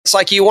It's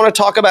like you want to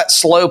talk about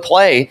slow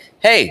play.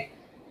 Hey,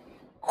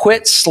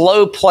 quit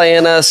slow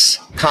playing us,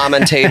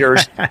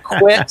 commentators.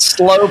 Quit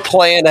slow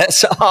playing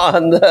us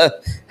on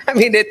the. I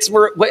mean, it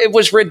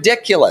was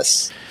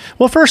ridiculous.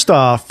 Well, first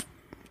off,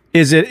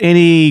 is it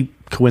any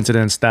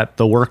coincidence that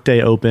the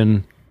Workday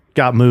Open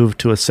got moved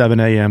to a 7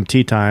 a.m.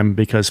 tea time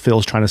because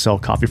Phil's trying to sell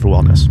coffee for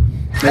wellness?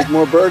 Make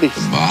more birdies.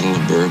 A bottle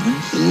of bourbon,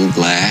 a little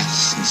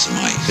glass, and some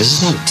ice. This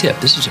is not a tip.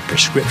 This is a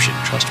prescription.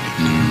 Trust me.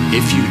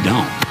 If you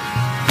don't,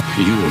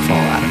 you will fall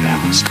out of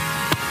balance.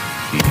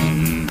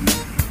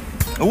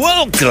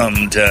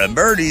 Welcome to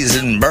Birdies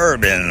and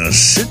Bourbon.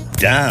 Sit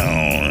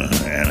down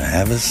and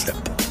have a sip.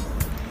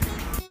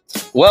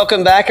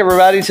 Welcome back,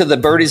 everybody, to the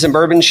Birdies and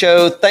Bourbon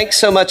Show. Thanks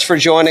so much for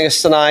joining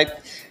us tonight.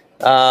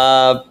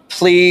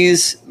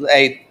 Please,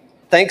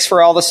 thanks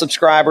for all the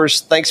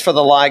subscribers. Thanks for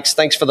the likes.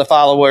 Thanks for the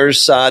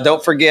followers.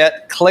 Don't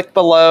forget, click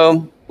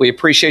below. We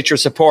appreciate your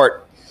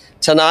support.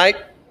 Tonight,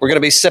 we're going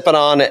to be sipping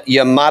on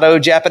Yamato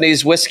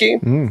Japanese whiskey.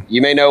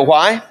 You may know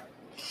why.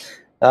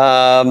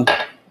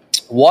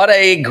 What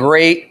a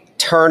great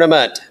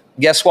tournament.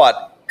 Guess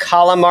what?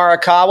 Colin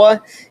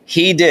Morikawa,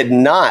 he did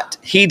not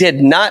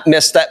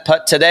miss that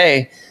putt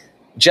today.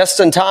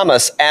 Justin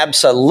Thomas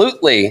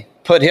absolutely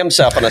put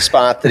himself in a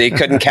spot that he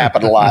couldn't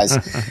capitalize.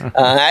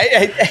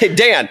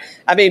 Dan,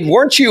 I mean,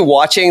 weren't you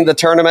watching the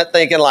tournament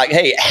thinking like,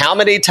 hey, how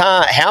many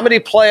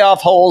playoff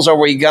holes are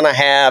we going to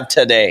have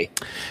today?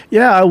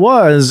 Yeah, I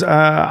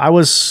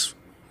was.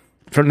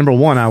 For number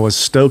one, I was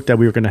stoked that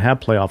we were going to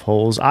have playoff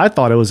holes. I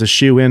thought it was a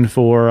shoe-in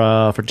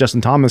for Justin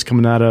Thomas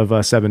coming out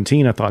of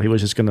 17. I thought he was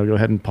just going to go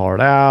ahead and par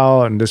it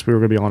out, and we were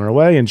going to be on our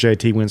way, and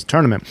JT wins the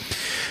tournament.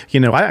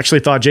 I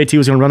actually thought JT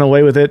was going to run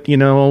away with it,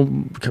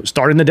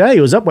 starting the day. He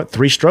was up,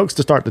 3 strokes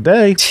to start the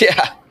day?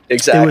 Yeah.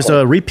 Exactly. It was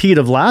a repeat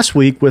of last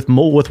week with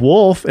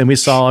Wolf, and we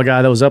saw a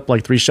guy that was up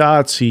 3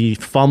 shots. He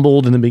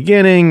fumbled in the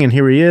beginning, and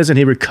here he is, and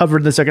he recovered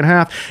in the second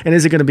half. And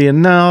is it going to be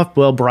enough?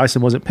 Well,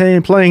 Bryson wasn't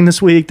playing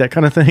this week, that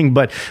kind of thing.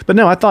 But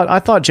no, I thought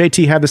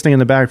JT had this thing in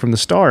the bag from the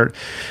start,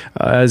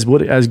 as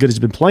good as he's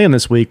been playing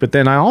this week. But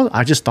then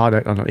I just thought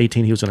on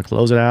 18 he was going to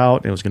close it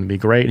out. It was going to be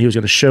great. He was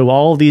going to show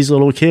all these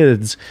little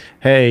kids,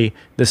 hey,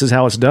 this is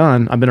how it's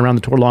done. I've been around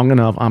the tour long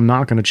enough. I'm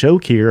not going to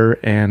choke here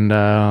and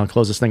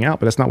close this thing out.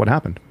 But that's not what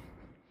happened.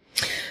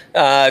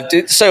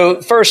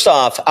 So first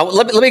off,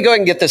 let me go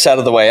ahead and get this out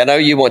of the way. I know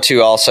you want to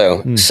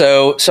also.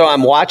 So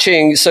I'm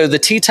watching. So the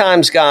tee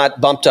times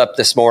got bumped up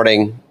this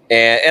morning,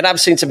 and I've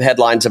seen some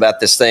headlines about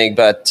this thing.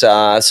 But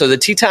so the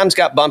tee times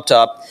got bumped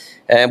up,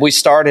 and we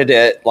started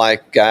at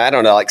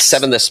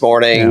 7 this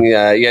morning.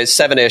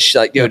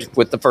 7ish,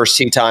 with the first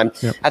tee time.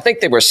 Yep. I think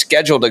they were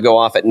scheduled to go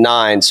off at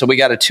 9, so we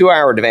got a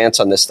 2-hour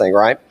advance on this thing,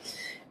 right?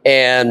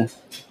 And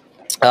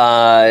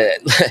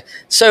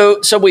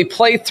so we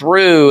play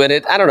through, and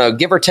I don't know,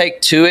 give or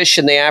take 2-ish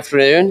in the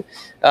afternoon.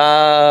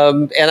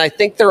 And I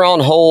think they're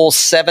on hole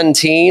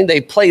 17. They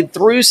played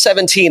through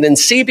 17, and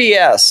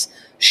CBS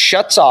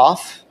shuts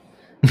off.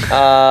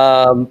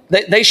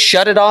 They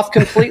shut it off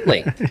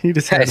completely. We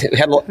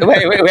had a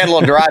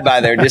little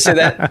drive-by there. Did you see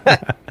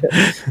that?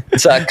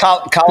 It's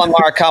Colin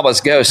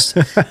Morikawa's ghost.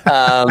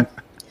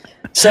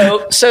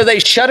 So they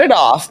shut it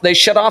off. They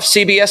shut off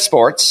CBS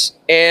Sports,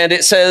 and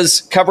it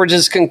says coverage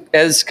is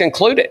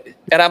concluded.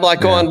 And I'm like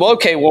going, well,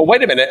 okay, well,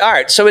 wait a minute. All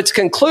right, so it's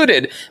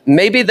concluded.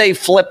 Maybe they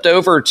flipped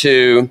over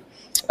to,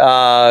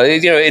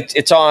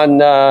 it's on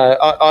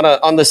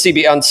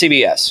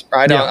CBS,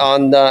 right? Yeah.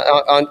 On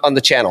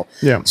the channel.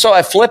 Yeah. So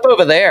I flip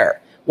over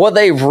there. Well,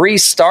 they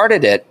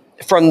restarted it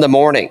from the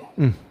morning.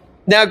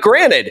 Now,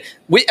 granted,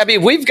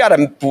 we've got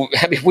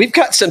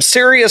some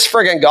serious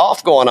friggin'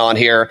 golf going on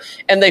here,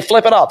 and they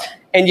flip it off.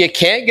 And you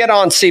can't get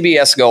on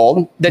CBS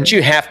Gold that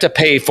you have to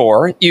pay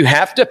for. You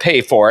have to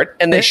pay for it,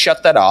 and they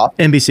shut that off.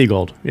 NBC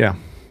Gold, yeah.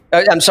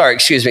 I'm sorry,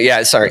 excuse me.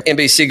 Yeah, sorry,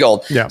 NBC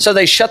Gold. Yeah. So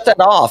they shut that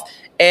off,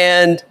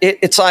 and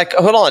it's like,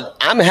 hold on,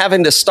 I'm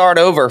having to start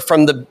over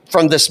from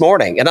this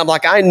morning, and I'm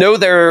like, I know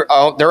they're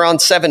on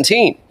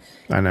 17.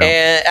 I know.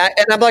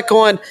 And I'm like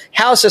going,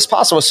 how is this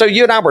possible? So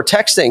you and I were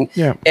texting,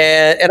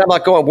 and I'm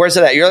like going, where's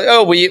it at? You're like,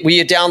 oh, will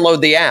you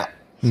download the app?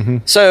 Mm-hmm.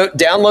 So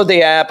download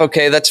the app.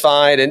 Okay, that's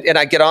fine. And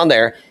I get on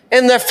there,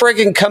 and the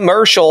friggin'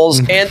 commercials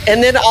and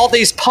then all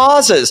these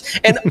pauses,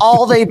 and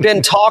all they've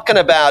been talking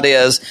about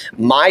is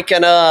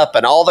micing up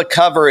and all the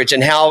coverage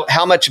and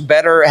how much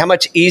better, how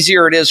much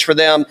easier it is for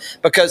them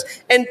because,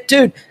 and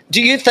dude,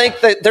 do you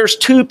think that there's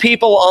 2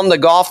 people on the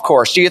golf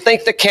course? Do you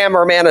think the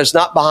cameraman is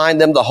not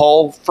behind them the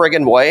whole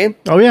friggin' way?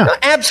 Oh, yeah. No,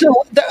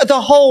 absolutely. The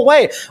whole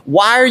way.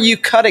 Why are you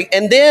cutting?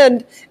 And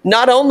then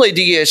not only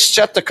do you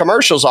shut the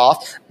commercials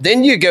off,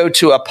 then you go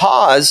to a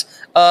pause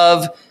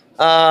of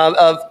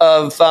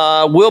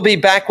we'll be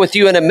back with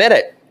you in a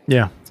minute.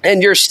 Yeah.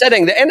 And you're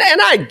sitting there, and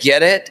I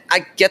get it. I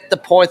get the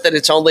point that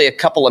it's only a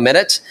couple of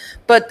minutes,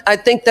 but I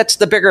think that's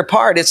the bigger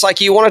part. It's like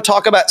you want to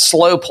talk about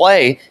slow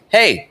play.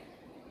 Hey,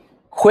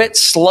 quit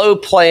slow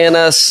playing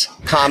us,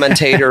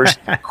 commentators.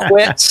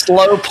 Quit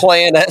slow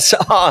playing us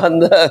on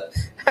the.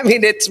 I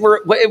mean, it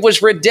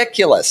was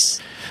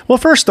ridiculous. Well,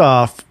 first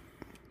off,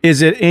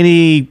 is it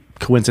any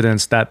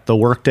coincidence that the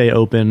Workday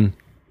Open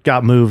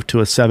got moved to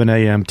a 7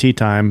 a.m. tea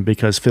time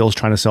because Phil's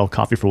trying to sell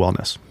coffee for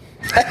wellness.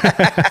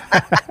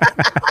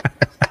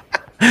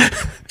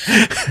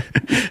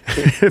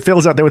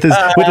 Phil's out there with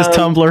his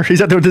tumbler.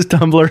 He's out there with his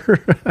tumbler.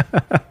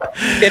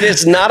 It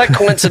is not a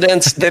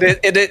coincidence that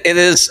it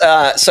is.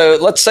 So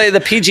let's say the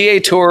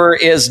PGA Tour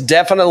is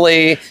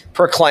definitely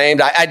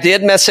proclaimed. I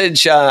did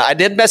message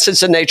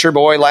the Nature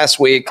Boy last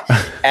week,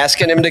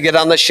 asking him to get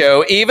on the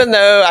show, even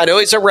though I know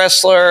he's a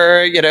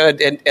wrestler,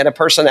 and a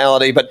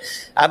personality. But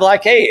I'm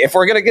like, hey, if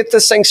we're gonna get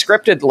this thing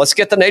scripted, let's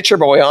get the Nature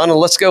Boy on and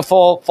let's go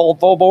full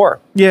bore.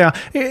 Yeah,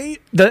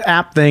 the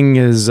app thing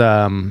is.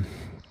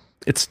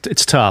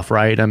 It's tough,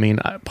 right? I mean,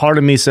 part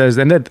of me says,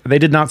 and they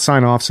did not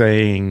sign off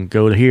saying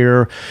go to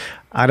here.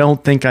 I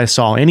don't think I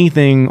saw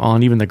anything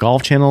on even the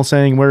Golf Channel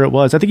saying where it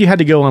was. I think you had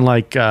to go on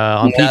on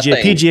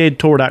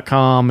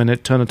PGAtour.com, and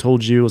it kind of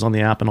told you it was on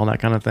the app and all that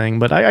kind of thing.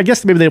 But I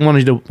guess maybe they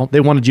wanted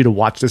you to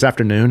watch this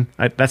afternoon.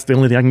 That's the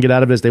only thing I can get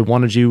out of it is they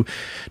wanted you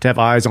to have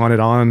eyes on it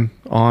on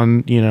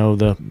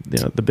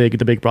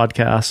the big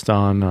broadcast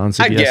on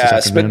CBS.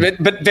 Yes, but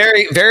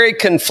very very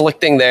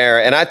conflicting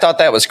there, and I thought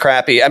that was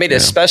crappy. I mean,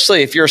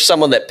 especially if you're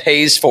someone that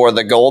pays for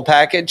the gold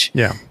package,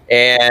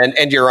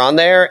 and you're on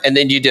there, and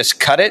then you just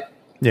cut it.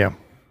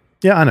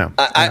 Yeah, I know.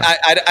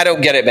 I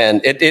don't get it,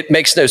 man. It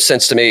makes no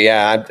sense to me.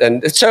 Yeah,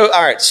 and so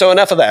all right. So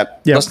enough of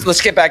that. Yep.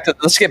 Let's get back to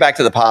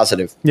the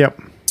positive.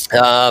 Yep.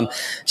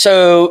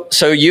 So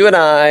you and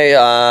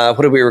I,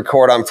 what did we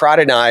record on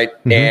Friday night?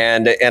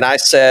 Mm-hmm. And I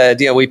said,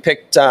 we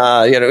picked,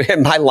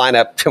 my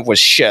lineup was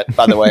shit,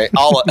 by the way,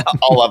 all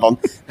of them.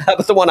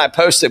 But the one I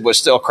posted was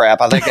still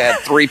crap. I think I had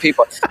three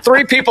people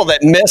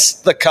that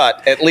missed the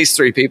cut, at least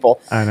three people.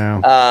 I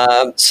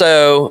know.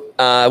 So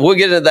we'll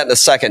get into that in a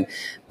second.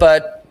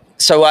 But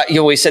so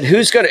we said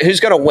who's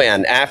gonna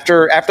win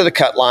after the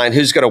cut line?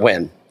 Who's gonna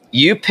win?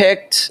 You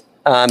picked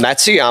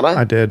Matsuyama.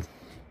 I did.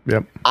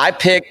 Yep. I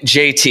picked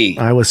JT.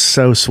 I was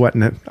so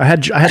sweating it. I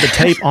had the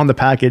tape on the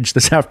package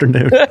this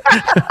afternoon.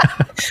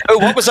 Oh,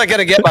 what was I going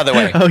to get, by the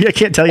way? Oh, yeah, I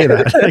can't tell you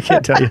that. I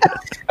can't tell you.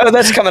 Oh,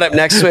 that's coming up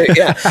next week.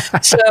 Yeah.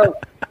 So,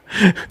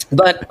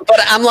 but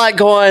I'm like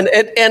going,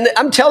 and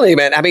I'm telling you,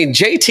 man. I mean,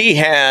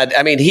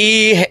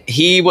 JT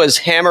he was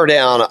hammered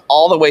down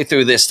all the way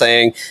through this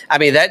thing. I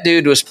mean, that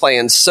dude was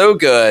playing so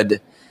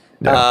good.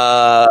 Yeah.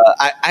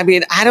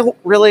 I don't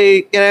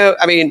really,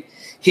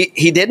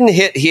 He didn't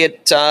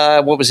hit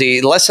what was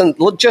he,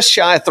 just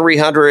shy of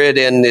 300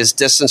 in his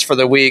distance for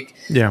the week.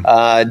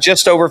 Yeah.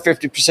 Just over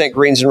 50%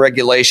 greens and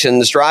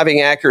regulations. Driving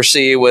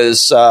accuracy was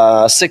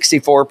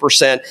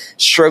 64%.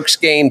 Strokes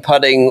gained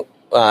putting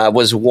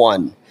was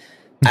 1.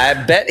 I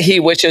bet he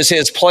wishes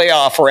his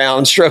playoff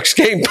round strokes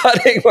gained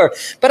putting were.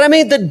 But I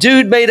mean, the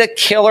dude made a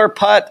killer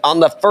putt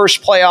on the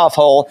first playoff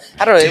hole.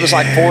 I don't know. It was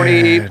like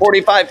 40,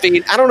 45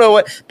 feet. I don't know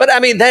what. But I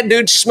mean, that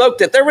dude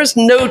smoked it. There was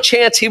no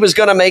chance he was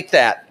going to make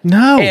that.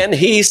 No. And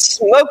he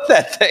smoked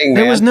that thing.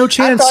 There was no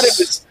chance. I thought it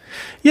was.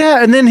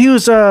 Yeah, and then he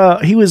was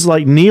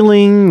like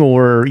kneeling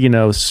or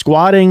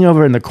squatting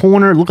over in the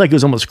corner. It looked like he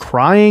was almost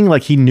crying,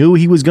 like he knew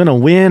he was going to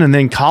win. And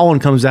then Colin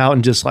comes out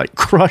and just like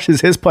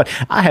crushes his putt.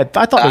 I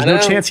thought there was no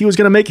chance he was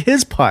going to make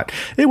his putt.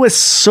 It was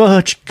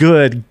such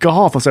good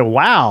golf. I was like,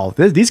 wow,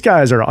 these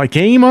guys are like,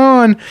 game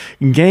on.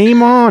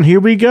 Here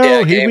we go.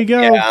 Yeah, here we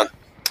go. Yeah.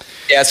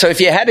 Yeah, so if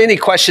you had any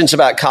questions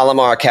about Colin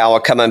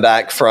Morikawa coming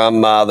back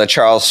from the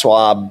Charles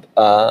Schwab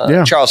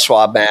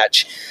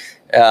match.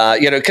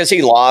 Because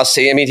he lost.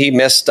 He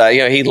missed.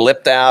 He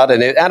lipped out,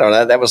 and I don't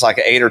know. That was like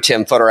an 8 or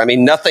 10 footer. I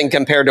mean, nothing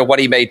compared to what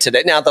he made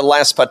today. Now, the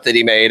last putt that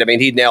he made,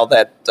 he nailed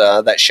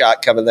that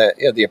shot coming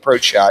the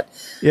approach shot.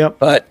 Yep.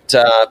 But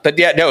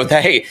yeah, no.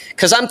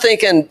 Because I'm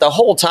thinking the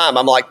whole time,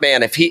 I'm like,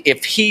 man, if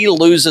he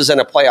loses in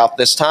a playoff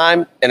this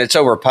time and it's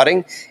over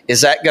putting,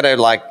 is it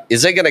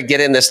gonna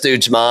get in this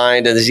dude's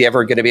mind, and is he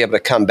ever going to be able to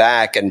come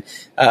back? And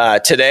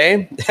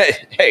today,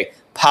 hey.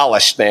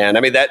 Polished, man. I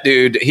mean, that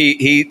dude,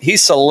 he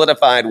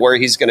solidified where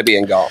he's going to be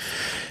in golf.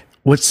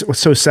 What's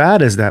so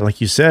sad is that,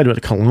 like you said,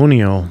 with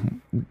Colonial,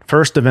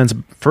 first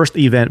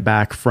event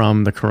back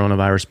from the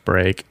coronavirus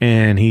break,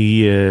 and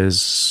he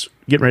is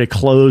getting ready to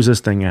close this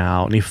thing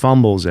out, and he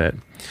fumbles it.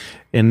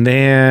 And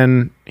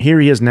then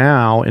here he is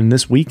now in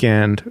this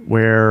weekend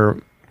where,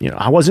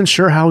 I wasn't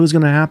sure how it was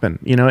going to happen,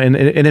 and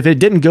if it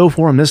didn't go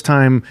for him this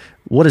time,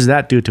 what does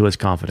that do to his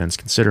confidence,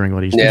 considering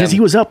what he's doing? Because he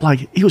was up,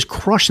 like he was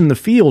crushing the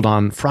field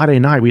on Friday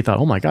night. We thought,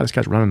 oh my God, this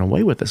guy's running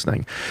away with this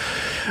thing.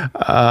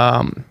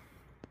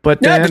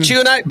 But you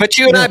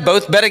and I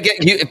both bet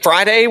again.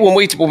 Friday when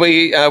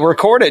we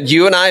recorded,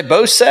 you and I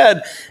both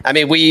said, I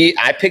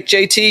picked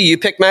JT, you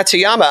picked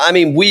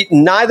Matsuyama.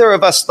 Neither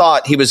of us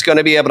thought he was going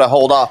to be able to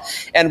hold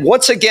off. And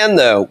once again,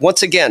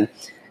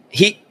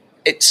 he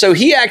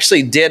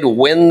actually did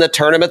win the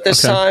tournament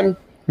this time.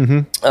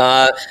 Mm-hmm.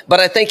 But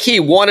I think he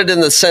won it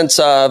in the sense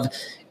of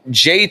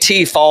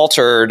JT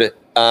faltered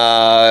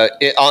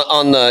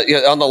on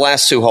the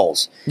last 2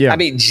 holes. Yeah.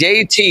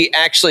 JT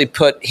actually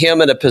put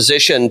him in a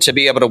position to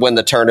be able to win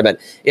the tournament.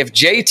 If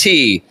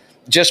JT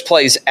just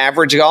plays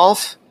average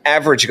golf,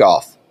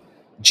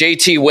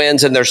 JT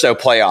wins and there's no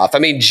playoff.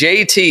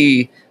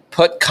 JT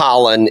put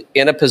Colin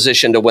in a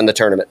position to win the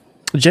tournament.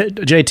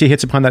 JT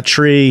hits upon that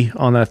tree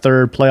on that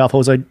third playoff. I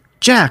was like,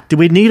 Jack, do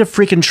we need a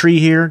freaking tree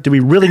here? Do we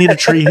really need a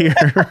tree here?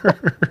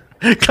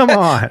 Come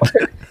on.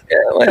 Yeah,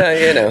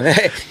 well,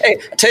 hey,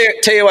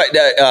 tell you what,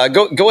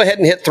 go ahead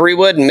and hit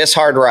 3-wood and miss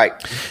hard right.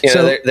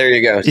 There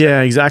you go.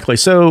 Yeah, exactly.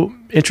 So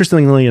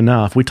interestingly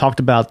enough, we talked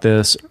about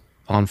this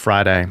on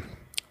Friday.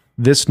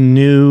 This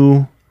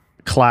new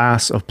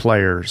class of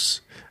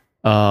players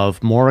of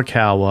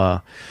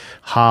Morikawa,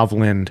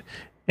 Hovland,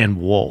 and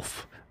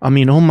Wolff. I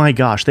mean, oh my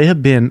gosh, they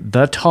have been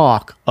the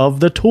talk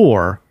of the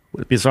tour,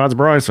 besides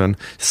Bryson,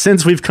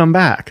 since we've come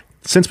back.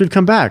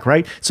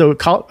 Right? So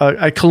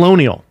at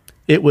Colonial,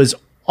 it was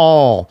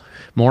all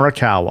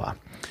Morikawa.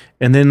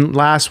 And then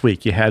last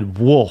week you had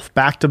Wolff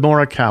back to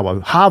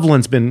Morikawa.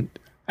 Hovland's been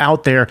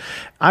out there.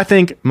 I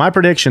think my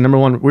prediction, number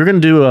one, we're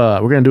going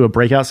to do a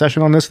breakout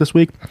session on this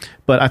week,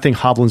 but I think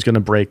Hovland's going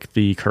to break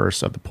the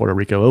curse of the Puerto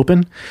Rico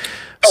Open.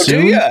 Oh,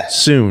 do you?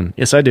 Soon.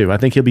 Yes, I do. I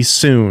think he'll be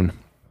soon.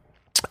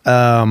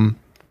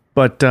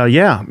 But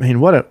yeah, I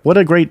mean, what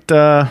a great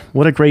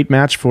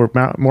match for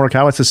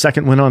Morikawa. It's his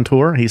second win on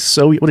tour. He's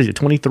what is he,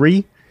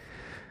 23?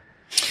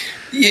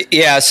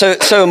 Yeah. So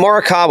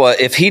Morikawa,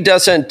 if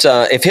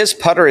his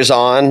putter is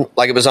on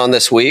like it was on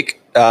this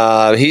week,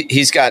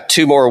 he's got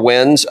 2 more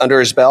wins under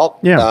his belt.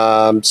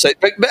 Yeah.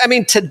 But I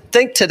mean, to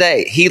think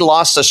today he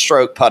lost a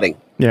stroke putting.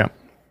 Yeah.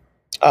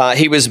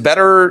 He was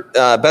better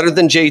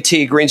than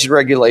JT greens and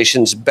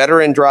regulations,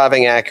 better in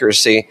driving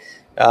accuracy.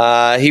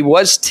 He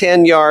was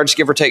 10 yards,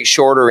 give or take,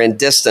 shorter in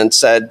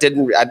distance. I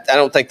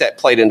don't think that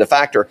played into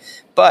factor,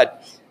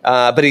 but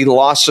he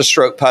lost a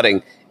stroke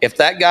putting. If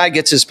that guy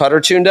gets his putter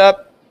tuned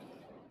up,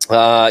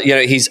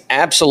 he's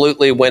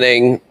absolutely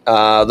winning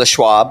the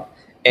Schwab,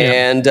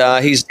 and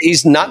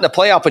he's not in the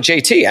playoff with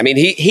JT. I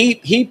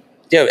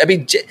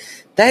mean,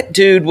 that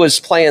dude was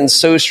playing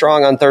so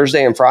strong on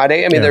Thursday and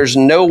Friday. I mean, there's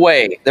no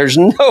way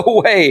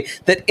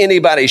that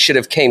anybody should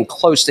have came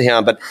close to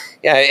him. But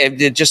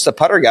just the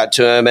putter got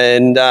to him.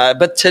 And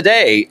but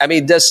today, I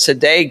mean, does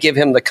today give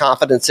him the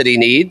confidence that he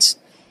needs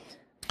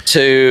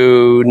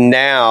to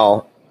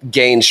now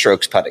gain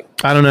strokes putting?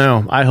 I don't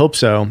know. I hope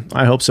so.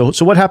 So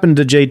what happened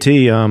to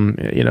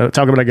JT?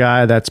 Talk about a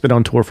guy that's been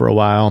on tour for a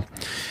while.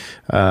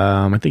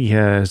 I think he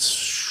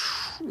has.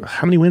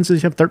 How many wins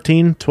does he have?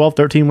 13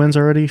 wins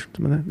already?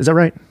 Is that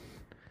right?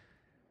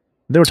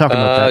 They were talking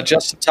about that.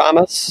 Justin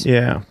Thomas?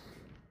 Yeah.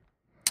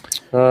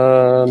 They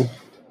were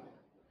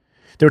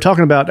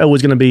talking about, it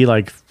was going to be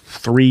like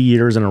 3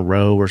 years in a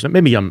row or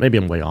something. Maybe I'm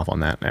way off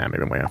on that.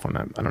 Maybe I'm way off on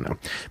that. I don't know.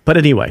 But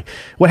anyway,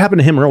 what happened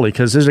to him early?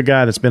 Because there's a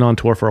guy that's been on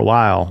tour for a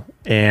while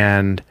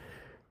and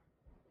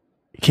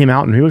he came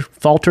out and he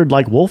faltered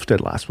like Wolff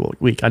did last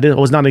week. I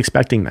was not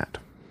expecting that.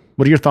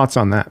 What are your thoughts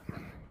on that?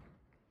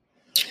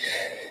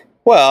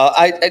 Well,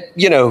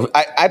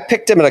 I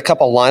picked him in a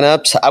couple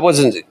lineups. I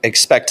wasn't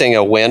expecting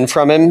a win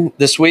from him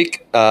this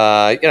week.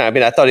 I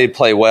thought he'd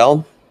play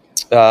well.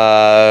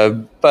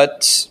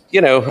 But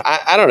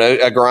I don't know,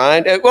 a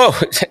grind. Well,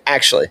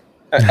 actually,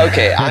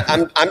 okay.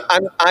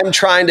 I'm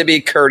trying to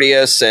be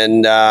courteous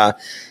and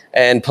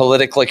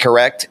politically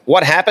correct.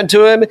 What happened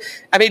to him?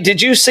 I mean,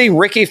 did you see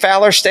Ricky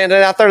Fowler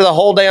standing out there the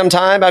whole damn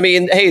time? I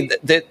mean, hey,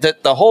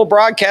 the whole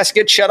broadcast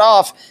gets shut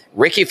off.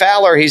 Ricky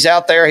Fowler, he's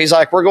out there. He's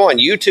like, we're going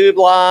YouTube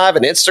live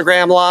and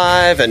Instagram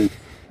live, and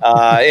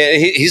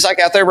he's like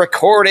out there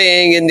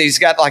recording, and he's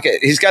got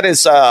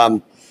his.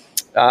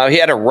 He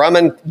had a rum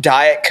and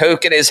Diet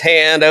Coke in his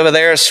hand over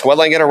there,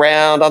 swilling it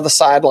around on the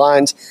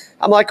sidelines.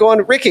 I'm like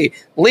going, Ricky,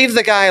 leave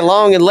the guy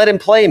alone and let him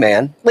play,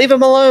 man. Leave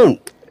him alone.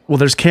 Well,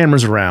 there's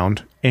cameras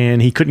around,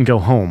 and he couldn't go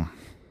home.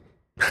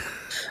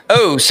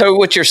 Oh, so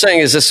what you're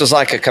saying is this was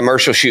like a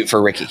commercial shoot for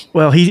Ricky?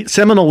 Well,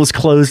 Seminole was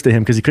closed to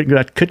him because he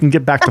couldn't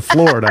get back to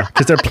Florida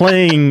because they're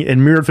playing in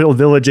Muirfield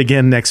Village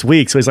again next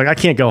week. So he's like, I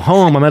can't go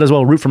home. I might as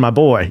well root for my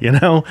boy.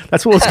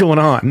 That's what was going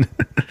on.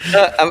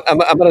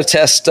 I'm going to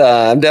test.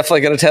 I'm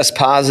definitely going to test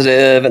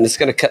positive, and it's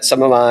going to cut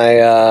some of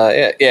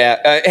my.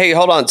 Hey,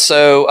 hold on.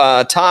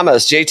 So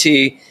Thomas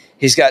JT.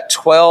 He's got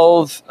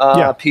 12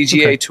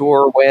 PGA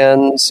Tour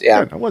wins.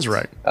 Yeah, I was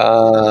right.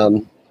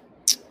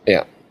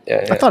 Yeah.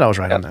 I thought I was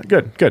right on that.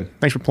 Good.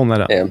 Thanks for pulling that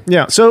up.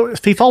 Yeah. So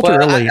if he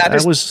faltered early, I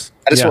just want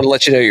to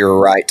let you know you're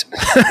right.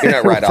 You're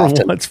not right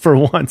often. For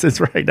once, it's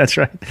right. That's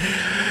right.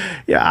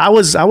 Yeah, I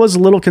was a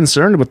little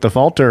concerned with the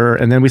falter,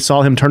 and then we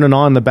saw him turning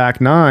on the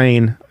back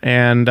nine.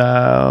 And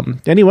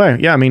anyway,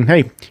 yeah, I mean,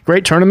 hey,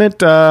 great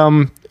tournament.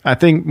 I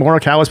think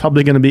Morikawa is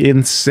probably going to be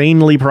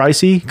insanely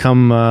pricey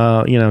come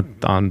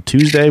on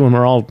Tuesday when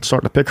we're all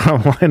starting to pick our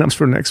lineups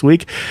for next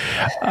week.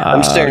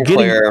 I'm staying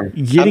clear.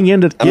 Getting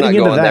into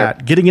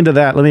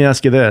that. Let me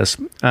ask you this: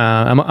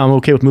 I'm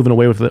okay with moving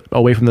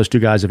away from those two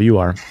guys if you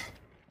are.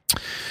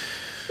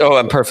 Oh,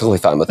 I'm perfectly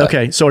fine with that.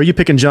 Okay, so are you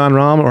picking Jon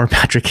Rahm or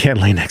Patrick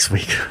Cantlay next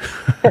week?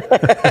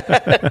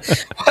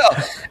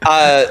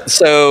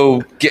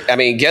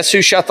 Guess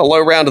who shot the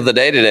low round of the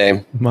day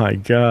today? My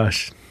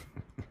gosh.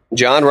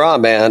 Jon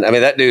Rahm, man. I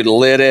mean, that dude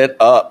lit it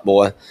up,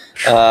 boy.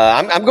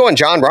 I'm going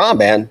Jon Rahm,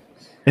 man.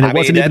 And it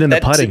wasn't even in the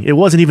putting. It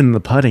wasn't even in the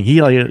putting. He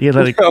had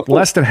like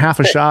less than half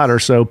a shot or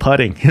so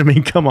putting. I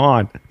mean, come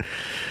on.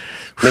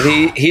 But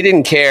he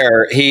didn't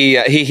care. He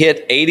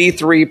hit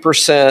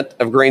 83%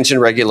 of greens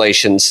and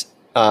regulations,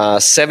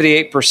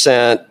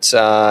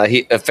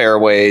 78% of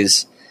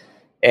fairways,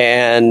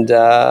 and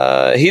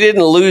he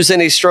didn't lose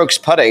any strokes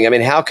putting. I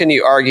mean, how can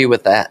you argue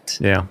with that?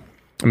 Yeah.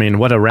 I mean,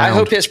 what a round. I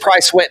hope his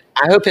price went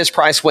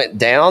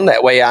down.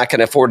 That way I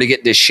can afford to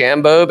get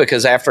DeChambeau,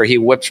 because after he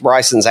whips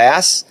Bryson's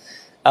ass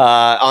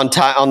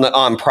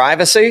on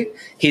privacy,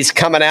 he's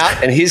coming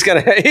out and he's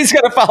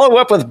gonna follow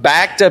up with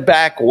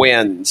back-to-back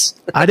wins.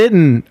 I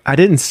didn't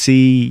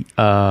see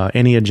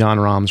any of Jon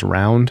Rahm's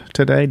round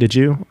today. Did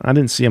you? I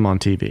didn't see him on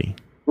TV.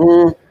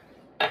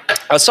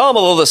 I saw him a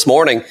little this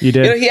morning. You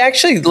did? He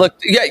actually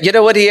looked. Yeah, you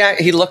know what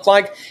he looked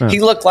like? Huh.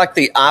 He looked like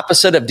the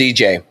opposite of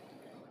DJ.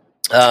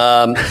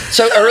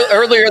 So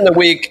earlier in the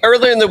week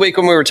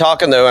when we were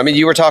talking, though, I mean,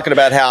 you were talking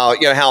about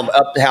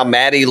how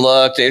Matty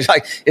looked. It's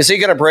like, is he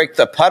going to break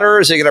the putter? Or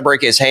is he going to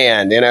break his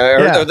hand? You know, or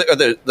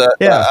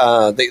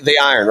the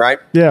iron, right?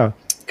 Yeah.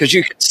 Because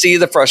you could see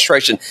the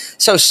frustration.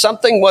 So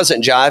something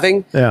wasn't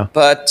jiving. Yeah.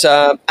 But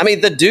I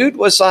mean, the dude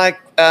was like,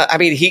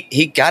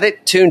 he got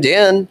it tuned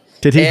in.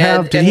 Did he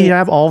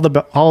have all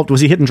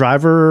was he hitting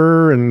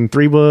driver and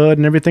 3-wood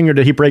and everything, or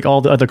did he break all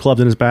the other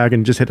clubs in his bag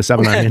and just hit a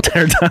 7-iron the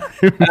entire time?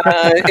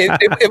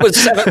 It was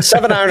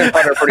 7-iron and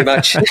putter pretty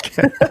much.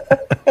 Okay.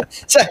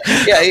 So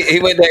yeah, he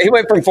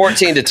went from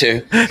 14 to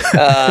 2.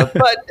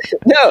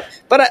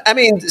 But I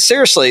mean,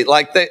 seriously,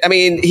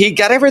 he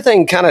got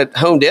everything kind of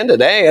honed in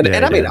today,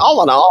 and I mean,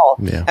 all in all,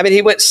 I mean,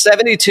 he went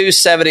 72,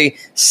 70,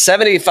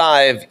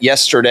 75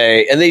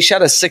 yesterday, and he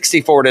shot a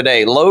 64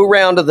 today. Low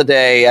round of the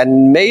day,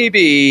 and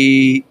maybe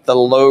the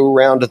low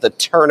round of the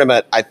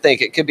tournament. I think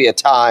it could be a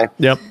tie.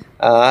 Yep.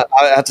 I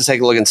have to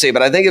take a look and see,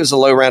 but I think it was the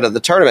low round of the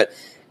tournament.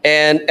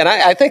 And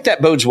I think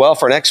that bodes well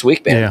for next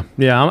week, man.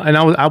 Yeah. And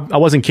I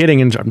wasn't kidding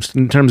in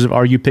terms of,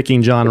 are you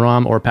picking Jon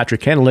Rahm or Patrick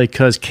Cantlay?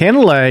 Because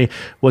Cantlay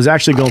was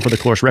actually going for the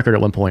course record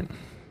at one point.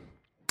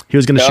 He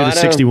was going to shoot a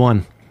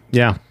 61.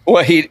 Yeah.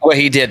 Well,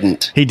 he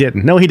didn't. He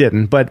didn't. No, he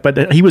didn't.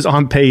 But he was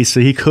on pace, so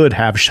he could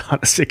have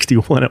shot a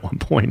 61 at one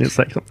point. It's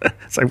like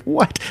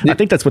what? I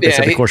think that's what they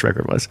said the course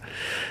record was.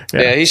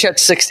 Yeah, he shot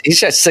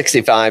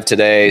 65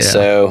 today. Yeah.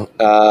 So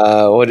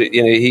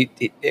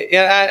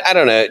I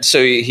don't know.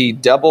 So he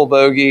double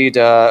bogeyed.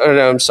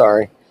 I'm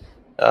sorry.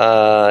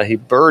 He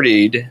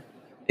birdied.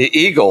 He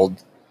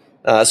eagled.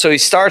 So he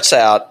starts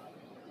out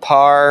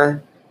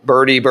par,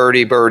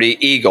 birdie,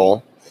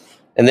 eagle.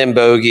 And then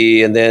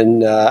bogey, and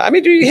then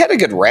dude, he had a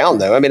good round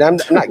though. I mean, I'm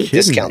not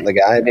discounting the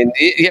guy. I mean,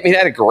 he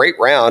had a great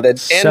round, and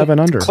 7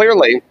 under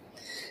clearly.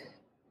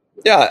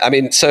 Yeah, I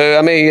mean, so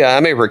I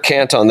may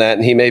recant on that,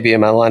 and he may be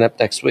in my lineup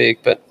next week.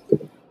 But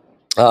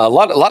a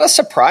lot of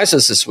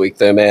surprises this week,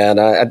 though, man.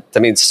 I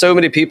mean, so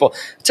many people.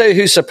 I'll tell you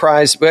who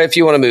surprised. Well, if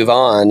you want to move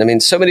on, I mean,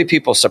 so many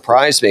people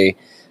surprised me.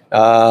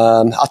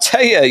 I'll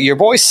tell you, your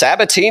boy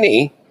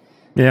Sabatini.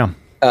 Yeah.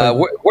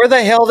 Where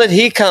the hell did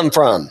he come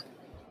from?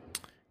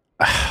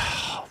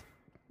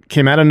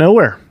 Came out of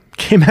nowhere.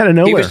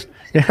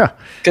 Yeah.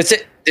 Because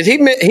did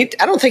he?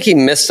 I don't think he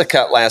missed the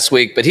cut last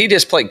week, but he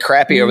just played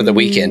crappy over the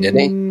weekend, didn't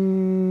he?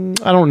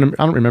 I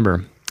don't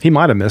remember. He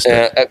might have missed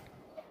it.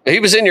 He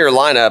was in your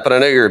lineup, and I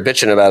know you were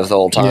bitching about it the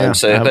whole time. Yeah,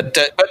 so, but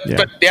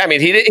I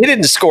mean, he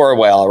didn't score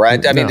well,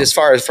 right? I mean, as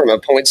far as from a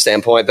point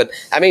standpoint, but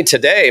I mean,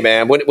 today,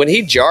 man, when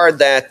he jarred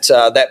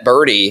that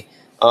birdie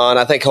on,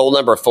 I think, hole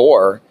number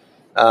 4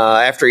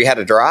 after he had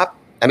a drop.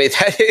 I mean,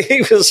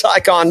 he was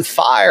like on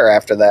fire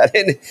after that.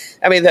 And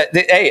I mean,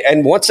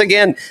 and once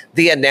again,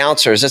 the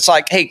announcers, it's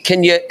like, hey,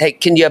 can you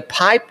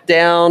pipe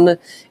down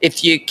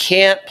if you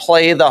can't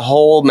play the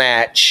whole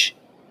match?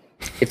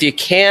 If you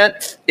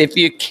can't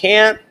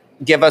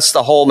give us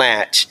the whole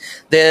match,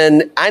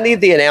 then I need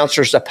the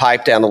announcers to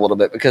pipe down a little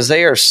bit, because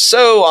they are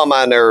so on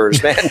my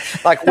nerves, man.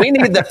 Like, we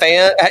need the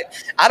fan.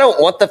 I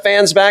don't want the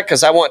fans back,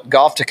 because I want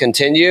golf to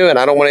continue and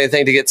I don't want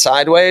anything to get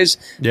sideways.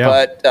 Yeah.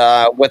 But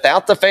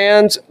without the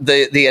fans,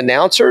 the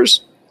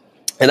announcers,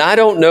 and I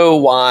don't know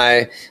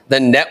why the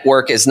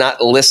network is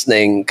not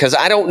listening, because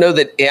I don't know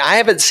that I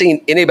haven't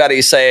seen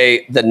anybody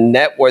say the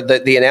network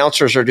that the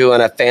announcers are doing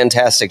a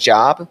fantastic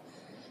job.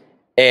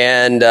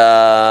 And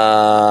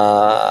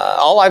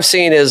all I've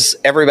seen is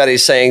everybody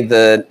saying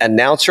the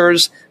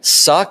announcers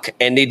suck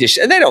and need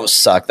to. And they don't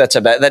suck. That's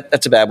a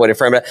bad way to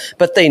frame it.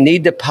 But they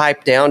need to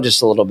pipe down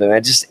just a little bit,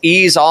 man. Just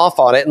ease off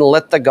on it and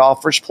let the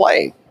golfers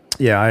play.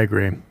 Yeah, I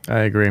agree.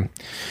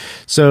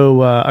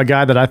 So a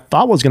guy that I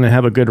thought was going to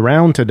have a good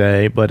round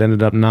today, but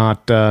ended up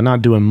not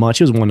doing much.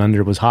 He was 1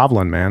 under. Was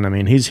Hovland, man. I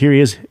mean, here he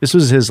is. This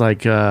was his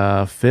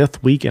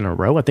 5th week in a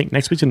row. I think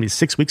next week's going to be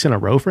 6 weeks in a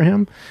row for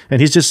him.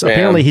 And he's just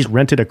apparently he's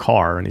rented a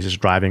car and he's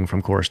just driving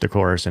from course to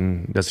course,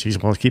 and he's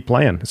going to keep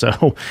playing.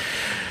 So,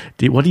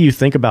 what do you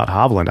think about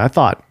Hovland?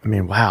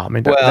 Wow. I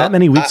mean, that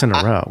many weeks in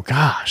a row.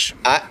 Gosh.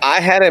 I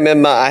had him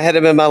in my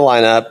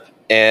lineup.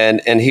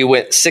 And he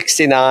went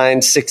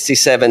 69,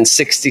 67,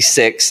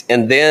 66,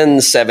 and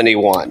then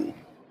 71.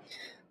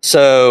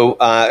 So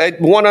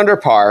 1 under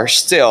par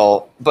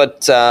still,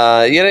 but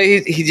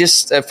he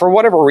just for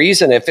whatever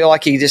reason, I feel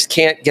like he just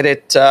can't get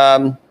it.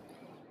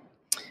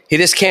 He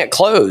just can't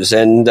close,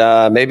 and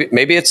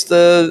maybe it's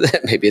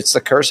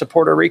the curse of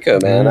Puerto Rico,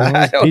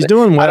 man. He's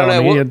doing well. I don't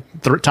know. He had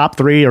top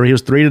 3, or he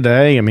was 3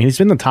 today. I mean, he's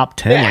been in the top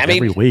 10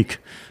 every week.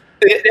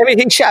 I mean,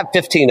 he shot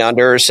 15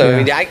 under,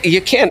 so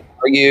you can't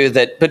argue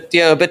that. But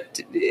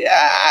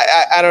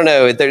I don't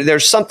know.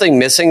 There's something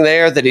missing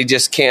there that he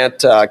just can't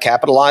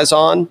capitalize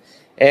on.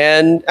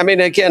 And I mean,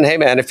 again, hey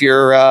man, if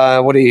you're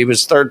he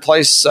was 3rd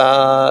place.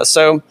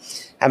 So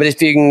I mean,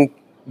 if you can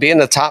be in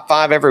the top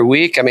 5 every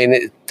week, I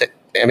mean,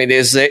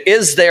 is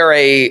there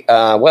a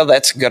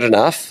that's good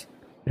enough?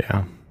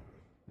 Yeah.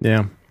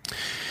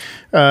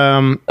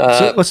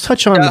 So let's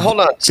touch on.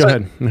 Hold on. Go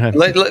ahead.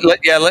 Let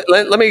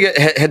me get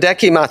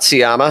Hideki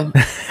Matsuyama.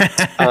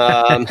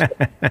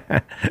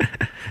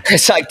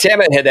 It's like,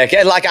 damn it,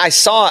 Hideki. Like I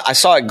saw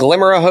a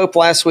glimmer of hope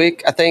last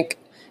week, I think,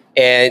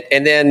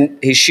 and then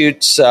he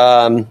shoots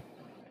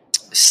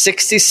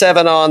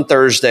 67 on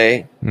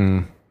Thursday,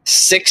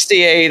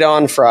 68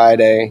 on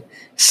Friday,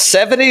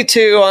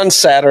 72 on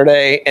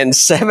Saturday, and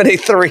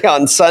 73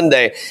 on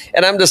Sunday.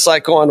 And I'm just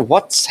like going,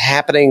 what's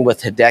happening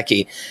with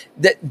Hideki?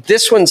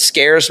 This one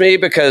scares me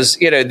because,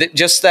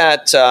 just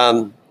that,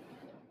 the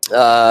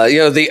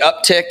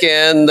uptick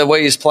in the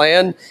way he's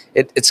playing,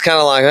 it's kind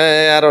of like,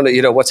 I don't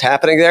know, what's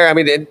happening there. I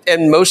mean,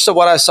 and most of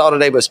what I saw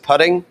today was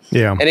putting.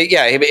 Yeah. And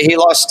he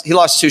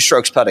lost 2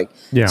 strokes putting.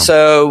 Yeah.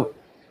 So,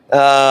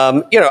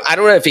 I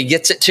don't know if he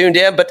gets it tuned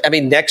in, but I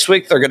mean, next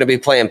week they're going to be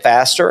playing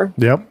faster.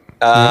 Yep.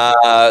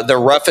 The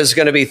rough is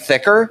going to be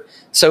thicker,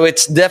 so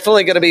it's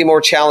definitely going to be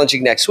more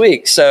challenging next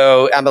week.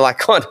 So I'm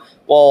like,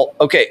 well,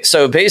 okay.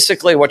 So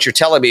basically, what you're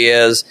telling me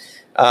is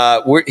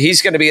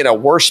he's going to be in a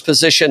worse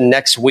position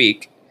next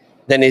week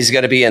than he's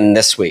going to be in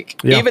this week.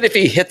 Yeah. Even if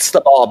he hits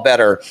the ball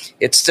better,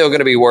 it's still going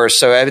to be worse.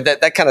 So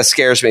that kind of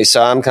scares me.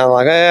 So I'm kind of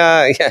like,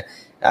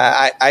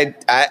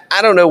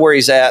 I don't know where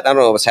he's at. I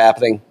don't know what's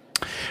happening.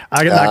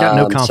 I got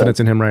no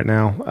confidence in him right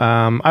now.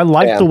 I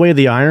like the way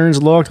the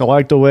irons looked. I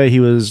like the way he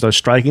was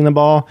striking the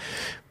ball,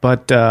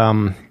 but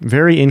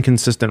very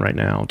inconsistent right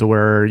now to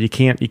where you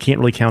can't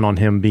really count on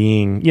him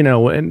being,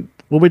 and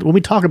what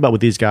we talk about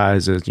with these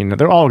guys is,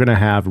 they're all going to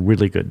have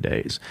really good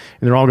days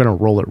and they're all going to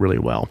roll it really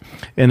well.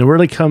 And it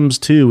really comes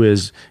to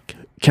is,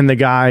 can the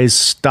guys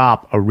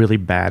stop a really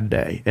bad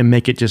day and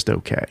make it just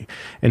okay?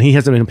 And he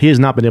has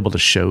not been able to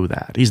show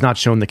that. He's not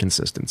shown the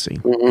consistency.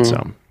 Mm-mm.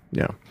 So,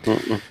 yeah.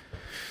 Mm-mm.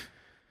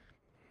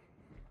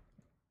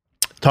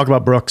 Talk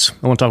about Brooks.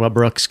 I want to talk about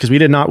Brooks because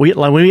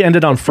when we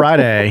ended on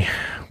Friday,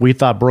 we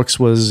thought Brooks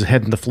was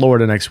heading to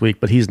Florida next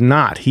week, but he's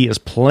not. He is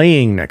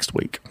playing next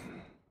week.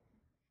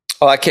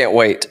 Oh, I can't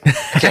wait.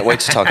 I can't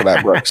wait to talk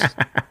about Brooks.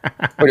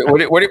 Where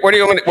do you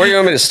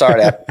want me to start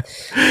at?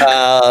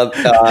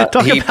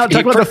 Talk about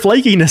the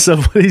flakiness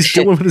of what he's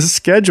doing with his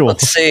schedule.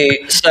 Let's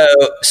see.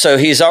 So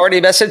he's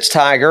already messaged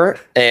Tiger,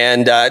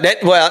 and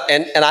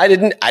I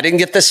didn't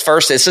get this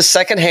first. This is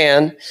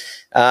secondhand.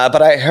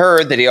 But I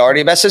heard that he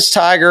already messaged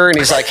Tiger, and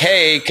he's like,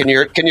 "Hey, can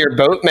your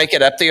boat make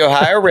it up the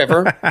Ohio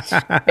River?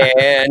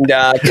 And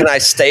can I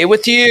stay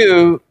with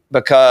you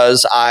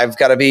because I've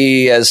got to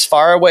be as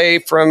far away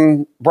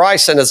from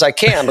Bryson as I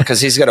can because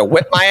he's going to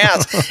whip my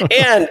ass.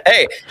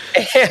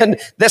 And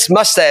this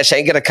mustache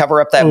ain't going to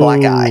cover up that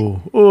black eye."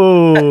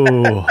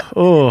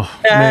 Oh,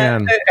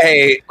 man.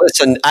 Hey,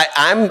 listen,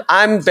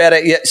 I'm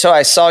betting. So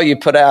I saw you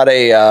put out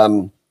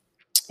a.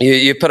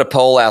 You put a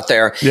poll out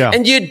there,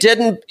 and you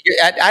didn't.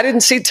 I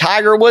didn't see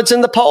Tiger Woods in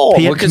the poll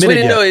because we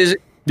didn't know he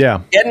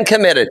hadn't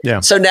committed. Yeah.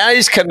 So now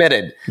he's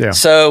committed. Yeah.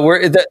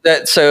 So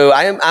so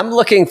I'm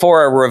looking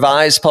for a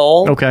revised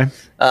poll. Okay.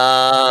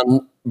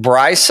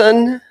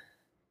 Bryson,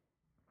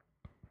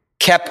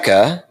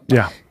 Koepka,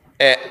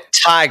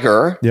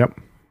 Tiger. Yep.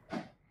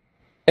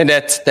 And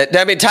that's that.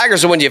 I mean,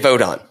 Tiger's the one you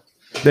vote on.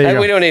 We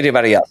don't need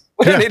anybody else.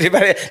 We don't need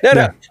anybody.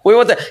 No. We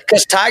want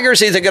because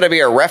Tiger's either going to be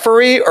a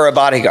referee or a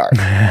bodyguard.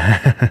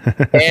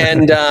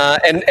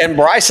 and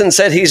Bryson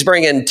said he's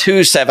bringing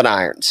 2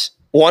 7-irons,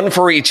 one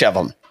for each of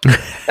them.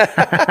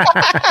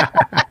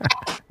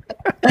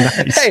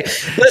 Nice. Hey,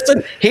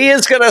 listen, he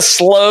is going to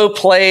slow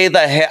play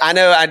the I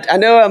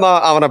know I'm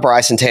on a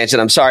Bryson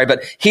tangent. I'm sorry,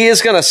 but he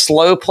is going to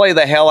slow play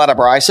the hell out of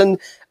Bryson.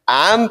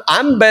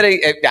 I'm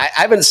betting. I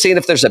haven't seen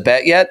if there's a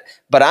bet yet,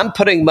 but I'm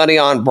putting money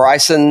on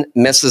Bryson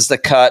misses the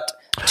cut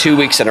 2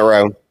 weeks in a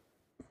row.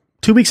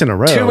 2 weeks in a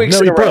row. 2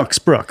 weeks in a row.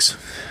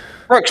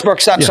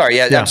 Brooks. I'm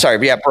sorry. I'm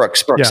sorry. Yeah,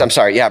 Brooks. I'm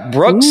sorry. Yeah,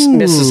 Brooks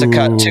misses the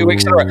cut 2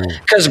 weeks in a row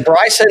because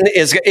Bryson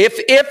is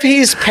if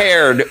he's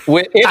paired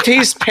with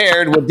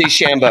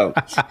DeChambeau,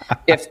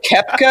 if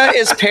Koepka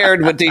is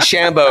paired with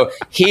DeChambeau,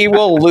 he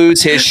will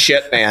lose his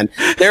shit, man.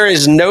 There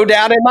is no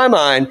doubt in my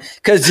mind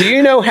because do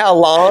you know how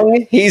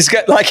long he's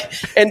got?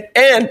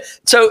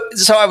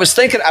 So I was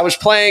thinking. I was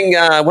playing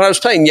when I was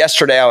playing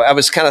yesterday. I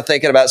was kind of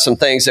thinking about some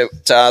things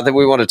that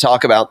we want to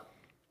talk about.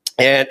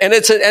 And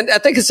and I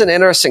think it's an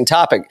interesting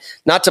topic,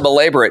 not to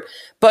belabor it.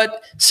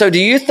 But so do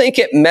you think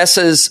it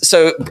messes?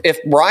 So if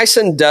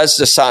Bryson does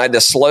decide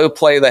to slow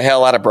play the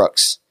hell out of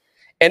Brooks,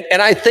 and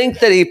I think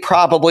that he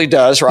probably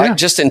does, right? Yeah.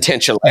 Just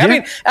intentionally.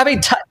 Yeah. I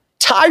mean,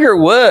 Tiger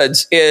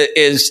Woods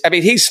is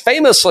he's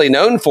famously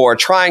known for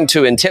trying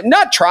to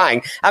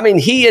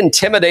he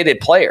intimidated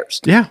players.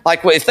 Yeah.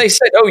 Like if they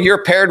said, "Oh,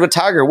 you're paired with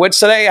Tiger Woods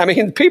today,"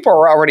 people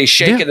are already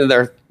shaking in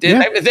their,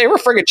 they were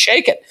friggin'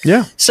 shaking.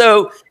 Yeah.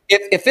 So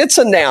if it's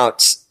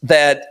announced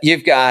that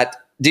you've got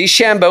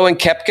DeChambeau and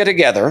Koepka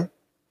together,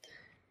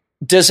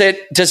 does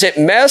it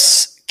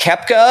mess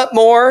Koepka up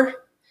more?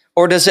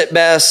 Or does it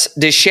mess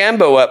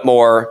DeChambeau up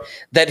more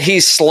that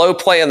he's slow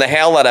playing the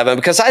hell out of him?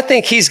 Because I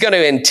think he's going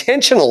to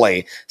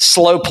intentionally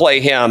slow play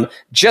him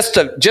just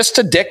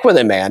to dick with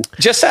him, man,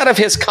 just out of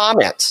his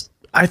comments.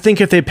 I think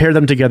if they pair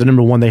them together,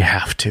 number one, they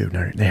have to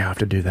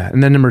do that.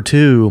 And then number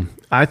two,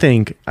 I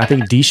think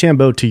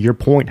DeChambeau, to your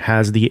point,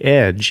 has the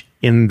edge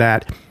in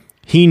that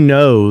he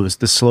knows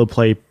the slow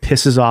play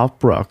pisses off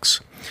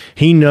Brooks.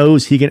 He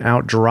knows he can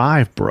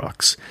outdrive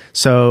Brooks.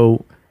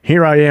 So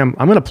here I am.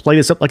 I'm going to play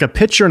this up like a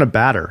pitcher and a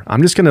batter.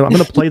 I'm going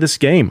to play this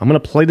game. I'm going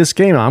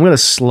to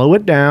slow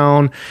it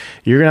down.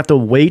 You're going to have to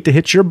wait to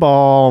hit your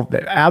ball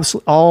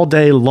all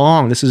day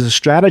long. This is a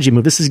strategy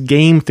move. This is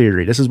game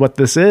theory. This is what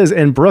this is.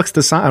 And Brooks,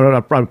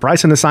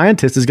 Bryson, the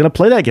scientist, is going to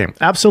play that game.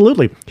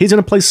 Absolutely. He's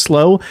going to play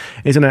slow.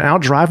 He's going to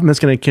outdrive him. It's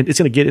going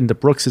to get into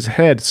Brooks's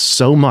head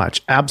so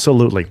much.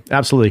 Absolutely.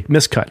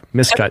 Miscut.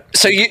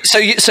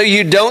 So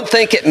you don't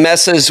think it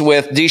messes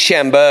with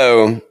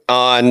DeChambeau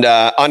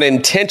on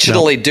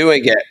intentionally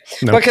doing it?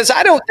 No. Because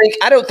I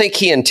don't think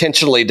he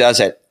intentionally does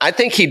it. I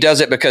think he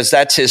does it because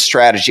that's his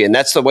strategy and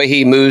that's the way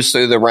he moves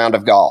through the round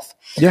of golf.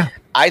 Yeah.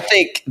 I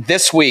think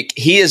this week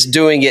he is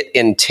doing it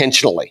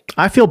intentionally.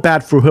 I feel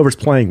bad for whoever's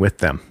playing with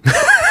them.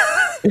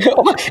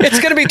 It's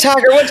going to be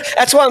Tiger Woods.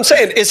 That's what I'm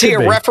saying. Is he a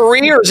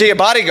referee or is he a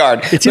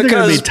bodyguard? It's either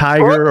going to be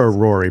Tiger or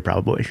Rory,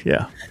 probably.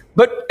 Yeah.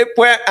 But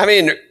they're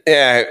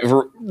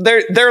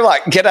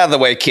like, get out of the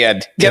way,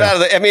 kid. Get out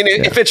of the.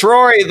 If it's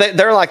Rory,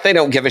 they're like, they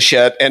don't give a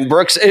shit. And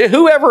Brooks,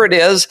 whoever it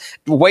is,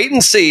 wait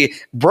and see.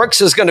 Brooks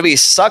is going to be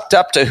sucked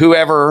up to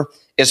whoever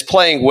is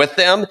playing with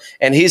them,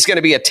 and he's going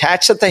to be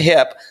attached at the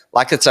hip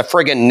like it's a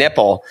friggin'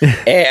 nipple,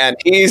 and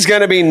he's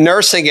going to be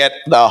nursing it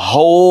the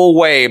whole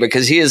way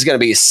because he is going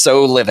to be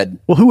so livid.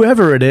 Well,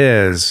 whoever it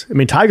is,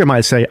 Tiger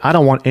might say, I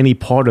don't want any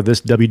part of this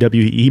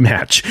WWE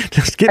match.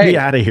 Just get me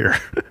out of here.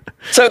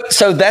 So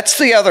that's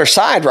the other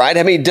side, right?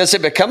 Does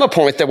it become a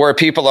point that where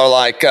people are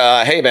like,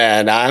 hey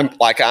man, I'm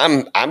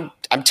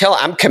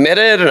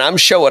committed and I'm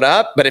showing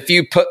up, but if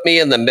you put me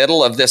in the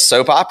middle of this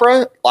soap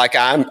opera, like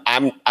I'm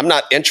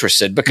not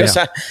interested because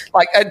I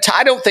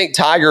don't think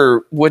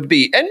Tiger would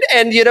be.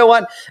 And you know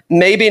what?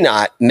 Maybe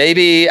not.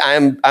 Maybe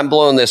I'm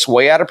blowing this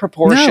way out of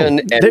proportion.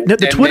 No,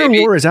 the Twitter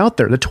war is out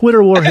there. The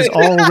Twitter war has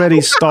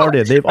already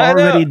started. They've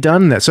already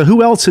done this. So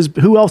who else is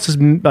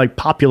like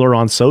popular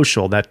on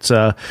social? That's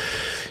not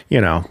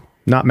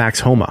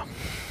Max Homa.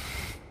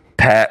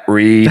 Pat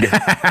Reed.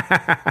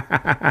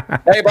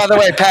 Hey, by the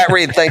way, Pat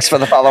Reed, thanks for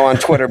the follow on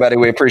Twitter, buddy.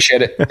 We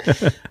appreciate it.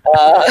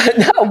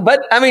 No,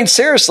 but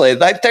seriously,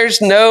 like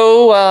there's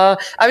no,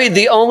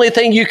 the only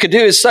thing you could do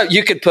is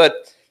you could put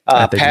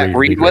Pat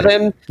Reed with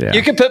him. Yeah.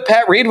 You could put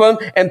Pat Reed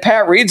with him, and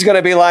Pat Reed's going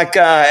to be like,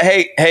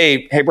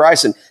 hey,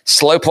 Bryson,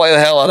 slow play the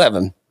hell out of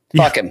him.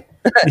 Fuck him.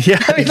 Yeah,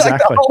 exactly. Like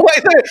the whole way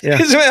through.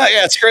 He's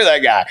like, screw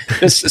that guy.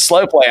 Just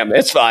slow play him.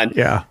 It's fine.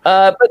 Yeah.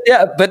 But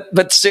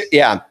So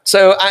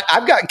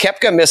I've got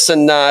Koepka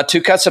missing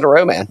 2 cuts in a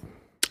row, man.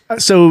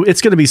 So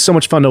it's going to be so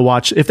much fun to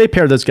watch if they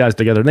pair those guys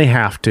together. And they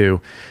have to.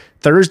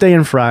 Thursday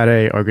and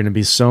Friday are going to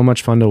be so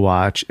much fun to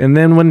watch. And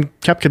then when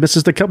Koepka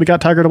misses the cut, we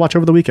got Tiger to watch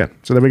over the weekend.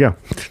 So there we go.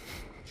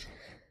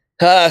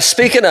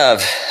 Speaking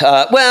of,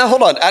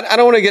 hold on. I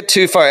don't want to get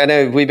too far. I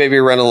know we may be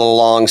running a little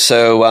long,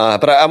 so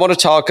but I want to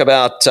talk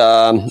about.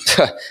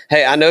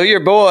 Hey, I know your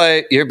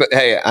boy.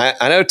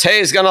 I know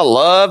Tay's gonna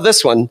love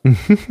this one.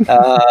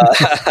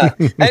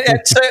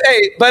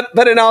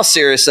 But in all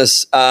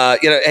seriousness,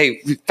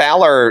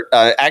 Fowler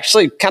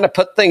actually kind of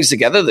put things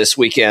together this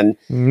weekend.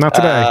 Not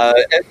today.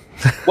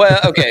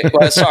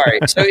 Sorry.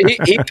 So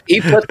he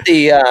put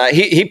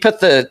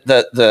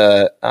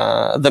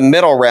the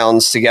middle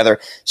rounds together.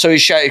 So he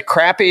shot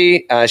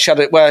crappy.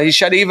 He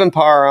shot even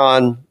par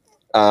on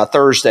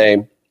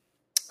Thursday,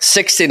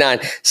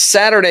 69.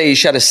 Saturday he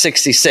shot a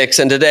 66,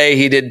 and today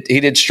he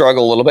did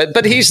struggle a little bit.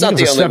 But he's not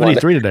the only 73 one.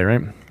 73 today,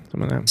 right?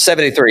 Something like that.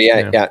 73.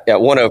 Yeah.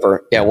 1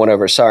 over. Yeah, 1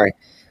 over. Sorry.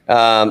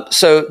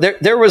 So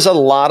there was a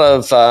lot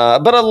of,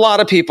 but a lot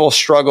of people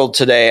struggled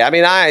today.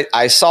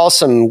 I saw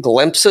some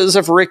glimpses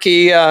of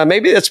Ricky.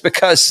 Maybe that's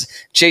because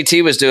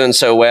JT was doing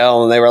so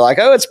well and they were like,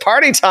 oh, it's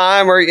party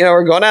time, or,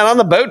 we're going out on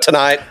the boat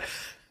tonight.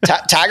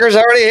 Tiger's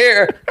already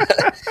here.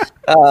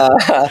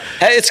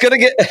 Hey, it's going to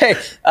get,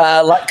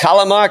 like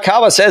Colin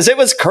Morikawa says, it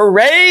was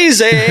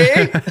crazy.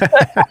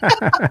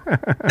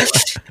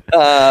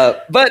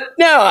 But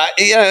no,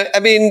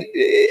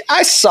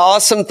 I saw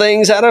some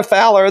things out of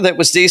Fowler that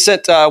was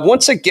decent.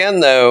 Once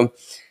again, though,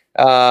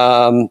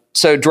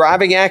 So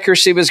driving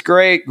accuracy was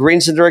great.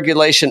 Greens into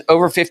regulation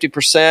over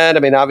 50%. I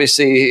mean,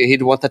 obviously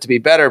he'd want that to be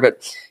better,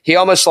 but he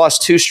almost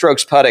lost 2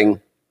 strokes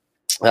putting,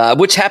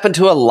 which happened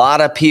to a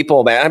lot of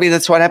people, man. I mean,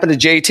 that's what happened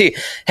to JT.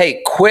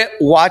 Hey, quit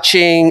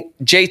watching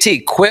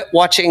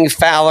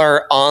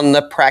Fowler on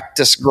the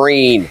practice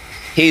green.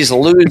 He's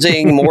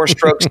losing more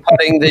strokes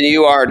putting than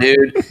you are,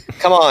 dude.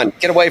 Come on,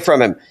 get away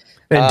from him.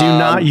 And do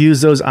not use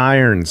those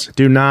irons.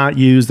 Do not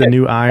use the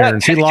new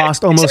irons. He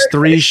lost almost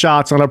 3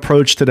 shots on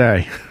approach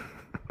today.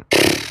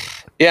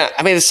 Yeah,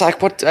 I mean, it's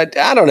like, what?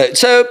 I don't know.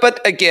 So,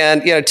 but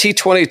again,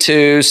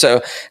 T22.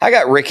 So I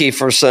got Ricky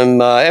for some.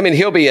 I mean,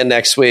 he'll be in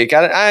next week.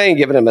 I ain't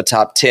giving him a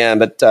top 10,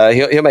 but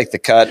he'll make the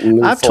cut.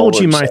 And I've told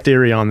you my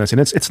theory on this, and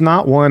it's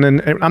not one.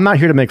 And I'm not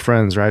here to make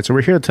friends, right? So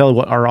we're here to tell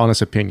what our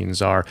honest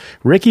opinions are.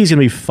 Ricky's going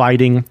to be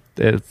fighting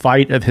the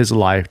fight of his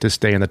life to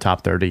stay in the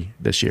top 30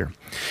 this year.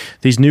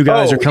 These new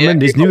guys are coming. Yeah,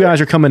 these new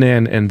guys are coming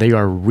in, and they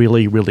are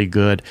really, really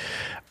good.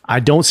 I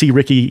don't see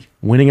Ricky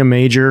winning a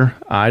major.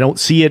 I don't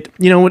see it.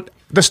 You know what?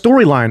 The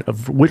storyline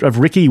of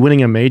Ricky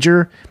winning a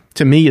major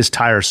to me is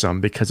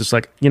tiresome because it's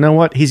like, you know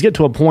what? He's getting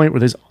to a point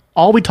where there's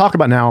all we talk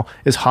about now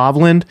is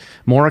Hovland,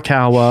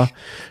 Morikawa,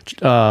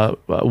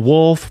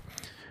 Wolf,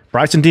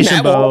 Bryson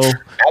DeChambeau,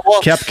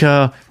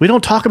 Koepka. We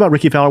don't talk about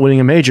Ricky Fowler winning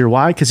a major.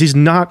 Why? Because he's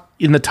not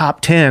in the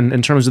top 10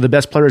 in terms of the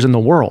best players in the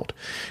world.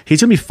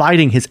 He's going to be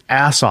fighting his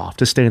ass off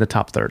to stay in the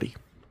top 30.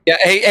 Yeah,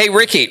 hey,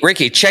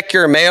 Ricky, check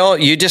your mail.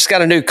 You just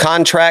got a new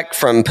contract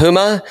from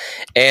Puma,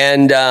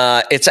 and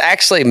it's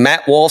actually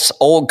Matt Wolf's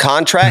old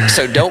contract.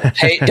 So don't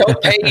pay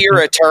your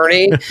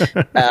attorney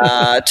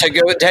to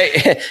go.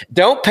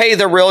 Don't pay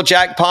the real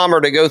Jack Palmer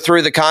to go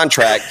through the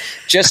contract.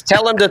 Just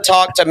tell him to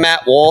talk to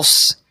Matt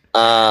Wolf's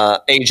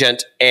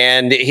agent,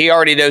 and he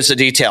already knows the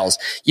details.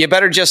 You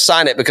better just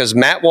sign it because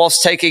Matt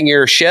Wolf's taking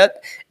your shit,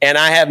 and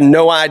I have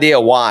no idea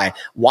why.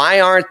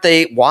 Why aren't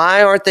they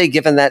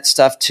giving that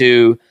stuff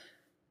to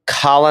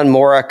Colin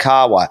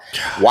Morikawa?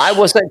 Why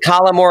wasn't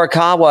Colin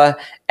Morikawa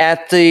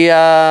at the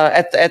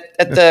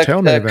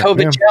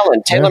COVID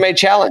challenge, TaylorMade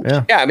challenge?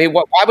 Yeah, I mean,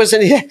 why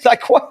wasn't he?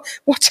 Like,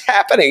 what's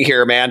happening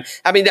here, man?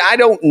 I mean, I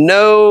don't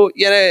know.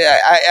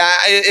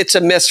 It's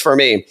a miss for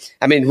me.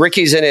 I mean,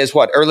 Ricky's in his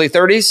early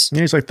 30s.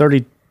 Yeah, he's like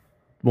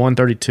 31,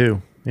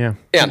 32. Yeah.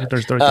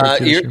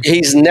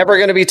 He's never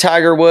going to be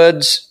Tiger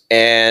Woods,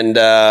 and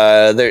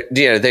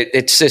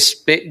it's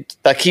just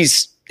like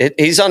he's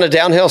on a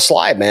downhill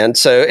slide, man.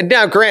 So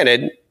now,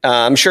 granted,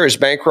 I'm sure his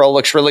bankroll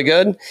looks really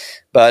good,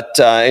 but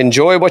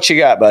enjoy what you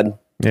got, bud.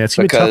 Yeah, it's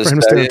going to be tough for him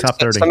to stay in the top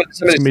 30. It's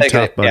going to be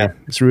tough, buddy. Yeah.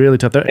 It's really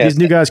tough. These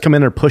new guys come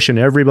in, are pushing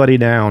everybody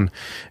down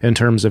in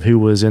terms of who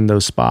was in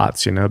those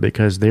spots,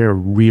 because they're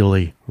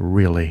really,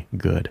 really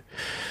good.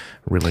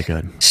 Really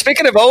good.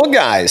 Speaking of old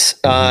guys,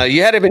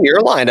 you had him in your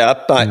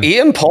lineup.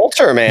 Ian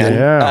Poulter, man.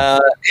 Yeah.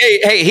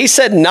 Hey, he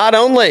said not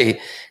only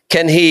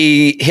can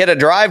he hit a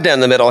drive down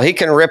the middle, he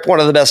can rip one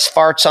of the best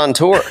farts on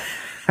tour.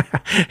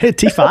 Hit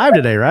T5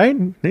 today, right?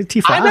 Hit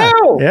T5. I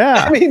know.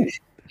 Yeah. I mean,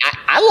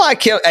 I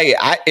like him. Hey,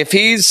 if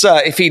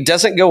he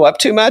doesn't go up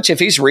too much, if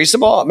he's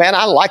reasonable, man,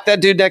 I like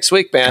that dude next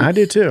week, man. I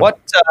do too.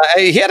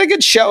 He had a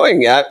good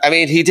showing. I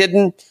mean, he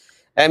didn't.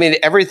 I mean,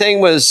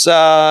 everything was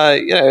upper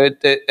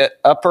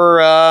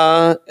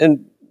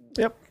and.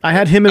 Yep. I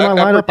had him in my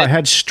lineup. I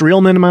had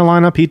Streelman in my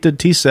lineup. He did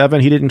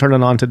T7. He didn't turn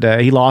it on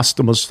today. He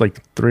lost almost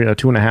like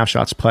 2.5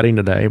 shots putting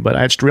today, but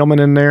I had Streelman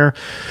in there.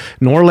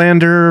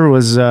 Norlander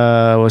was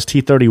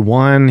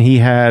T31. He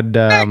had,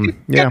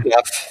 yeah.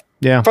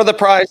 For the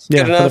price.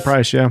 Yeah. For the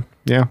price. Yeah.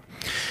 Yeah.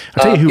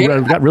 I'll tell you who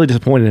got really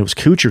disappointed. It was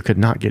Kuchar. Could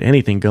not get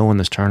anything going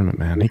this tournament,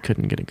 man. He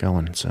couldn't get it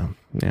going. So,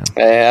 yeah.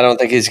 I don't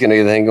think he's going to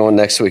get anything going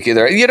next week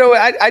either.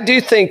 I do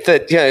think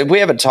that, we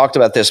haven't talked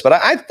about this, but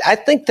I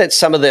think that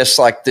some of this,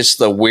 like this,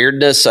 the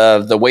weirdness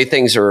of the way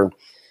things are,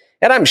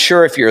 and I'm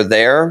sure if you're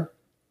there,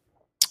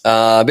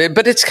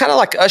 but it's kind of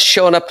like us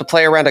showing up to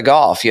play around a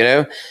golf,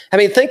 I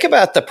mean, think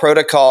about the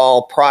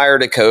protocol prior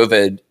to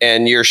COVID,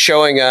 and you're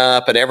showing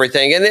up and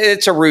everything, and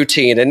it's a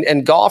routine,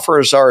 and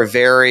golfers are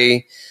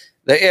very,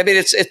 I mean,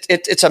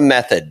 it's a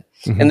method,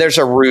 and there's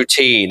a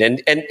routine,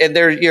 and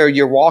there,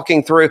 you're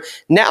walking through.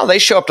 Now they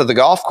show up to the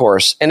golf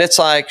course, and it's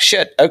like,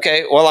 shit.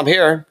 Okay, well, I'm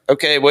here.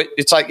 Okay,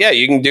 it's like, yeah,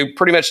 you can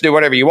pretty much do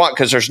whatever you want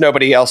because there's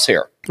nobody else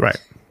here, right?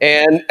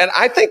 And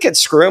I think it's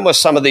screwing with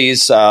some of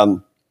these,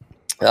 the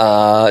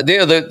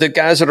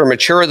guys that are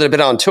mature that have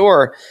been on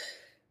tour.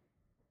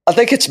 I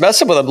think it's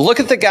messing with them. Look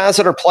at the guys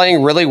that are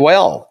playing really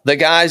well. The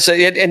guys,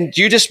 and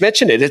you just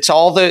mentioned it. It's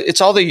all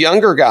the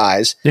younger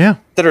guys, that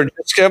are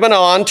just coming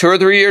on 2 or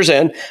 3 years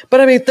in. But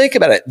I mean, think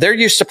about it. They're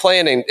used to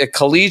playing in a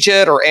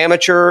collegiate or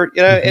amateur,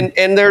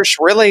 and there's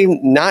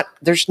really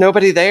there's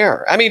nobody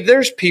there. I mean,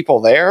 there's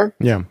people there,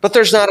 but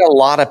there's not a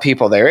lot of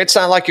people there. It's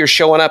not like you're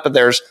showing up and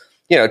there's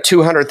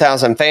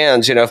 200,000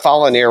 fans,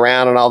 following you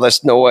around and all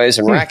this noise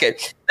and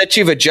racket that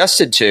you've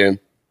adjusted to.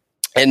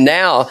 And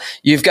now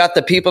you've got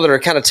the people that are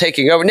kind of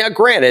taking over. Now,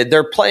 granted,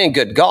 they're playing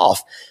good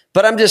golf,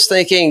 but I'm just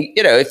thinking,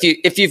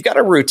 if you've got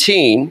a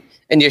routine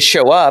and you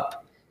show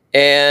up,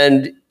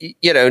 And,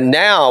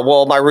 now,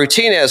 well, my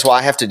routine is, well,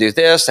 I have to do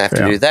this, I have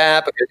to do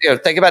that. Because,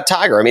 think about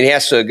Tiger. I mean, he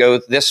has to go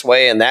this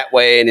way and that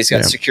way, and he's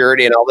got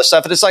security and all this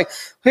stuff. And it's like,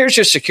 here's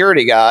your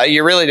security guy.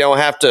 You really don't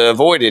have to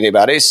avoid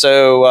anybody.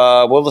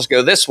 So we'll just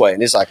go this way.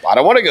 And he's like, well, I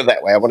don't want to go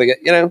that way. I want to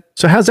get,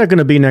 So how's that going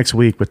to be next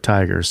week with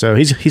Tiger? So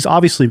he's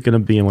obviously going to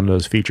be in one of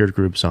those featured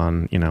groups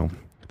on,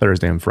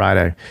 Thursday and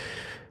Friday.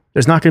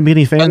 There's not going to be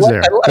any fans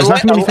there. There's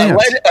not going to be any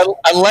fans.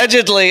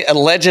 Allegedly,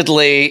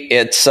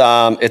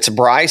 it's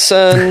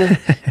Bryson,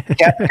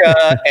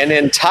 Koepka, and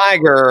then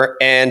Tiger.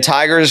 And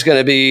Tiger's going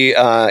to be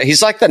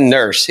he's like the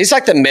nurse. He's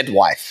like the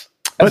midwife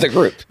of the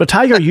group. But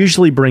Tiger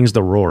usually brings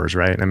the roars,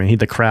 right? I mean,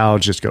 the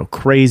crowds just go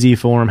crazy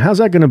for him. How's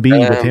that going to be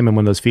with him in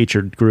one of those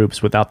featured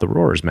groups without the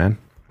roars, man?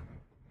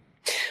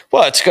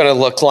 Well, it's going to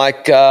look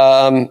like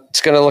the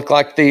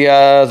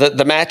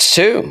match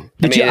too.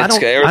 I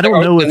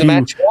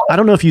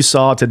don't know if you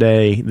saw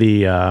today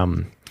the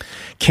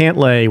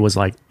Cantlay was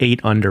like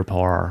 8 under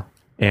par,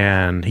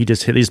 and he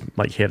just hit a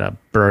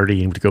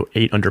birdie and to go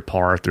 8 under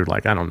par through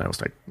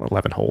it's like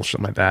 11 holes,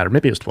 something like that, or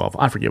maybe it was 12.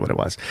 I forget what it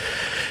was.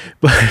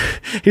 But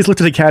he's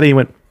looked at the caddy and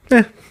went,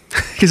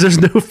 because there's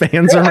no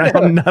fans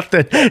around,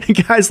 nothing.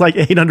 The guy's like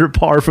 8 under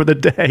par for the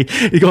day.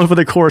 He's going for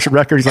the course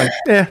record. He's like,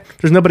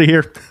 there's nobody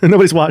here.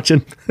 Nobody's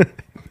watching.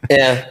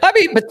 Yeah. I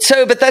mean, but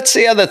that's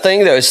the other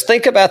thing though, is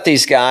think about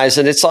these guys.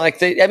 And it's like,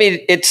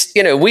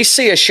 we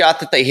see a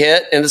shot that they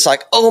hit and it's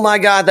like, oh my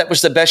God, that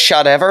was the best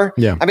shot ever.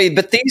 Yeah. I mean,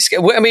 but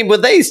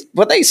would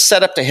they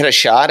set up to hit a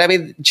shot? I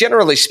mean,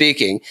 generally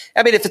speaking,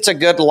 if it's a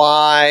good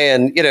lie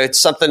and, it's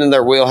something in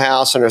their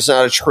wheelhouse and there's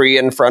not a tree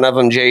in front of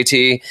them,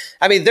 JT,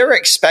 they're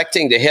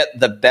expecting to hit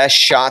the best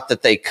shot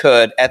that they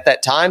could at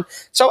that time.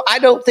 So I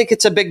don't think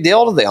it's a big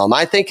deal to them.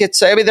 I think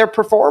they're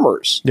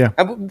performers. Yeah.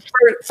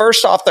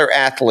 First off, they're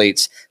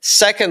athletes.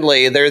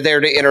 Secondly, they're there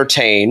to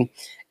entertain.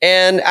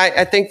 And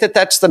I think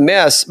that's the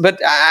miss.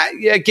 But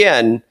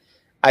again,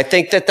 I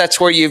think that's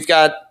where you've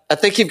got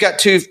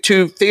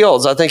two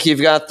fields. I think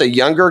you've got the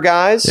younger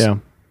guys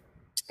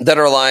that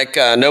are like,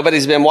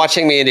 nobody's been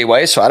watching me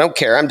anyway, so I don't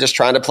care. I'm just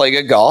trying to play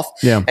good golf.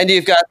 Yeah. And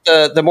you've got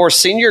the more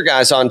senior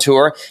guys on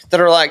tour that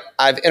are like,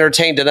 I've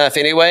entertained enough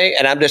anyway,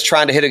 and I'm just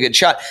trying to hit a good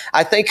shot.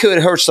 I think who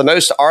it hurts the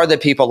most are the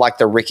people like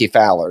the Ricky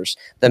Fowlers,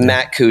 the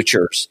Matt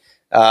Kuchars.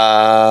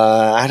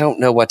 I don't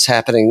know what's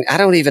happening. I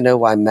don't even know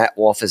why Matt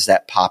Wolff is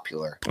that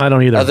popular. I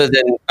don't either.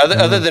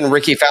 Other than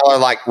Ricky Fowler,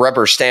 like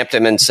rubber stamped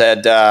him and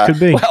said, could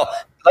be. Well,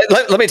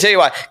 let me tell you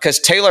why. Because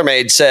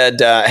TaylorMade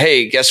said,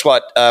 hey, guess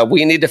what?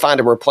 We need to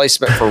find a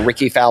replacement for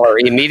Ricky Fowler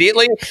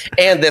immediately.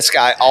 And this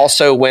guy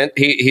also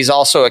he's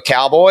also a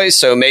Cowboy.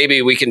 So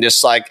maybe we can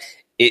just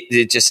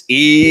it just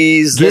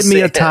ease. Give me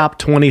a top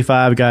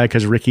 25 guy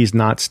because Ricky's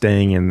not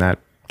staying in that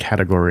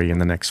category in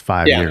the next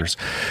 5 years.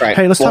 Right.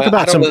 Hey, let's talk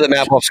about I don't know that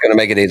Matt Wolff's going to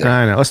make it either.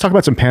 I know. Let's talk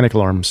about some panic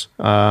alarms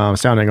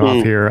sounding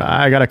off here.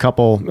 I got a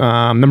couple.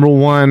 Number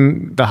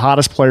one, the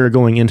hottest player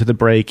going into the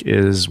break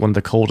is one of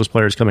the coldest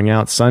players coming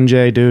out.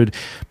 Sanjay, dude,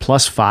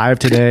 +5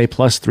 today,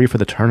 +3 for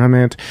the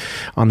tournament.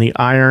 On the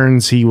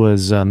irons, he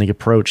was on the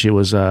approach. It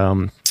was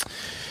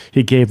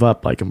he gave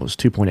up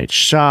almost 2.8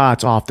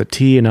 shots off the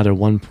tee, another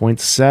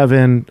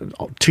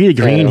 1.7. Tee to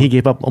green, he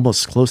gave up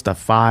almost close to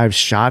 5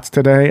 shots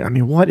today. I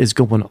mean, what is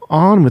going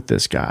on with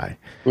this guy?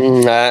 I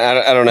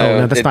don't know.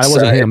 No, it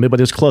wasn't him, but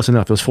it was close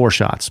enough. It was 4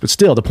 shots. But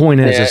still, the point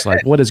is,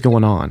 what is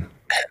going on?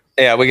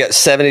 Yeah, we got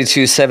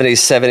 72, 70,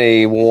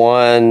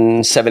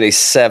 71,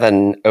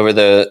 77 over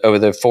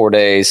the 4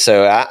 days.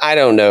 So I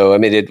don't know. I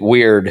mean, it's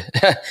weird.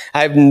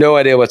 I have no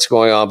idea what's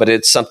going on, but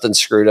it's something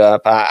screwed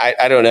up.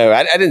 I don't know.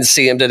 I didn't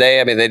see him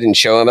today. I mean, they didn't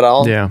show him at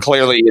all. Yeah.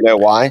 Clearly, you know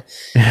why.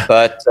 Yeah.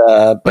 But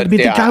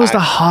the guy was the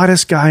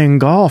hottest guy in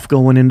golf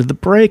going into the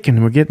break,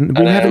 and we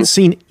haven't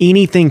seen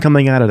anything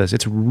coming out of this.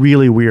 It's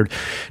really weird.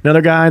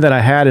 Another guy that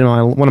I had in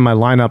one of my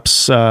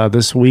lineups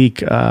this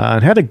week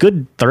had a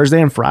good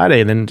Thursday and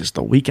Friday, and then just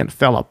the weekend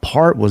fell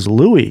apart was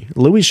Louis.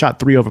 Louis shot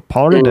 3 over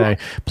par today,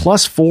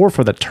 +4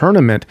 for the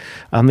tournament.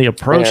 On the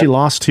approach, he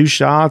lost 2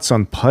 shots.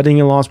 On putting,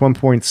 he lost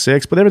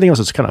 1.6, but everything else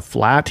is kind of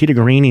flat. Tee to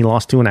green, he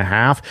lost 2.5.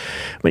 I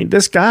mean,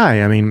 this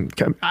guy,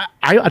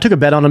 I took a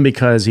bet on him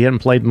because he hadn't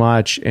played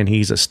much and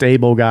he's a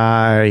stable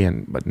guy.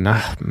 But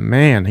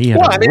man, he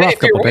had a rough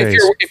couple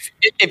days.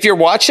 If you're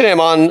watching him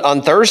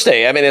on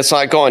Thursday, I mean, it's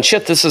like going,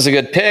 shit, this is a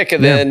good pick.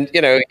 And then,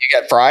 you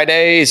got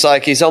Friday,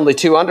 he's only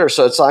 2 under.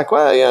 So it's like,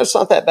 well, it's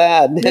not that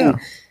bad. And,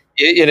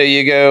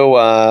 you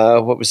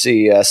go, what was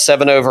he,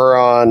 7 over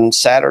on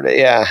Saturday?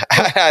 Yeah,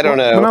 I don't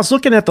know. When I was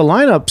looking at the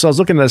lineups, I was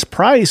looking at his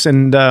price,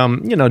 and, I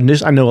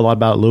know a lot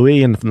about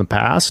Louis and from the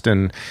past,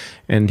 and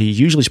he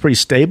usually is pretty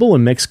stable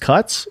and makes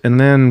cuts, and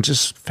then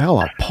just fell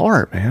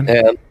apart,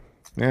 man.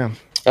 Yeah.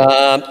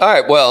 All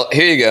right, well,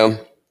 here you go.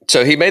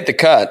 So he made the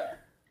cut,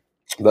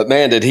 but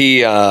man, did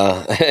he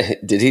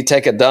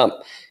take a dump.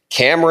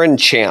 Cameron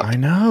Champ. I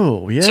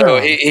know. Yeah. So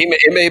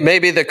it may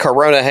be the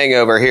Corona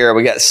hangover here.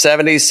 We got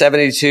 70,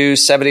 72,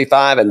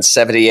 75, and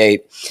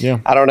 78. Yeah.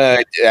 I don't know.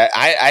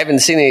 I haven't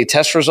seen any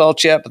test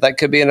results yet, but that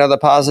could be another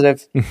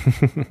positive.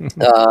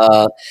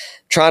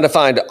 Trying to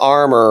find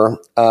Armour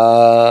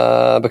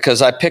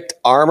because I picked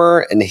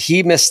Armour and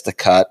he missed the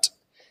cut.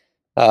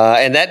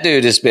 And that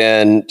dude has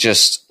been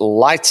just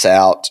lights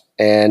out.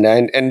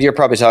 And you're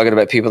probably talking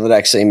about people that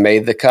actually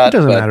made the cut. It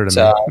doesn't matter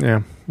to me.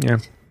 Yeah.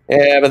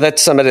 Yeah, but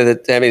that's somebody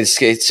that, I mean,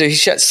 so he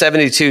shot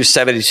 72,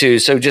 72.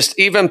 So just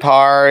even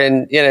par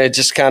and,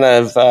 just kind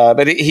of,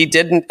 but he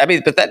didn't,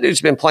 but that dude's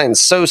been playing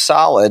so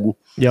solid.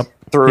 Yep.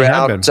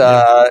 Throughout.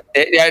 I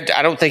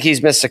don't think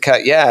he's missed a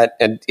cut yet.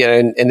 And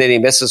then he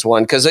misses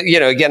one. Cause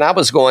again, I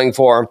was going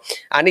for,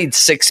 I need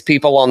 6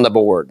 people on the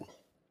board.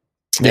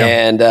 Yeah.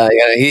 And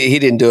he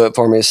didn't do it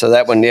for me. So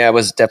that one,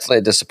 was definitely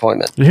a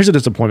disappointment. Here's a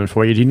disappointment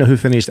for you. Do you know who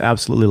finished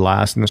absolutely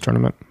last in this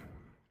tournament?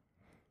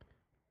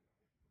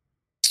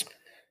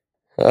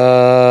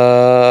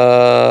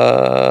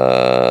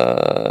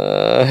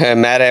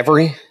 Matt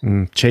Every?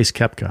 Chase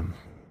Koepka.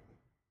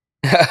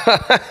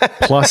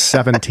 Plus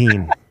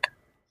 17.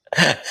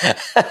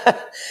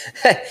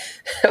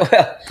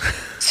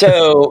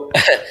 Well,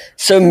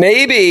 so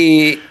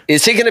maybe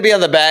is he going to be on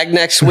the bag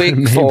next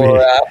week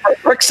for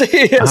Brooks?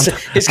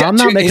 I'm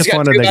not making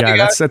fun of the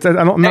guy.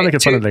 I'm not making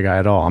fun of the guy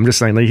at all. I'm just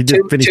saying he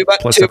did finish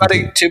plus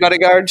 17. Two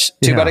bodyguards.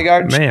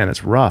 Man,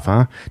 it's rough,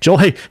 huh? Joel,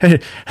 hey,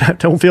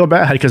 don't feel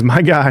bad because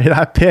my guy that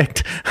I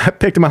picked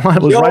in my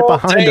line was right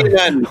behind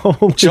him.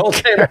 Joel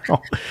Damon.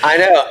 I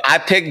know. I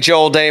picked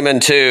Joel Damon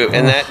too,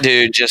 and that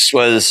dude just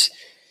was.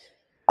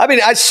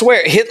 I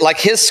swear,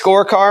 his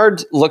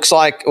scorecard looks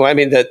like.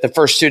 The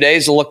first 2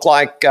 days look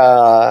like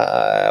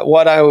my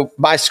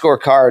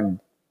scorecard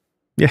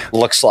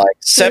looks like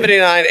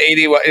 79,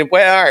 81.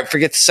 Well, all right,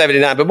 forget the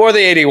 79, but more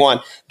than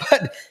 81.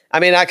 But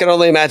I can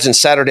only imagine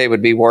Saturday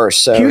would be worse.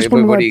 So here's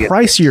one of my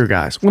pricier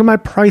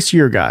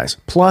guys.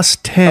 Plus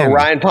 10.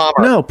 Ryan Palmer.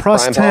 No,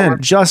 plus Ryan 10. Palmer.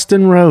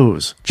 Justin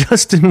Rose.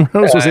 Justin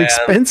Rose was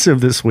expensive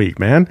this week,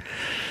 man.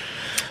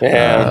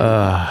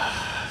 Yeah.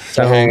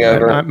 So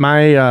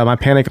my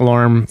panic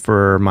alarm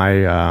for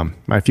my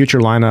future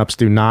lineups: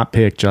 do not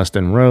pick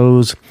Justin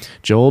Rose,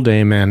 Joel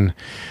Damon,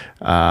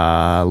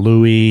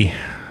 Louis,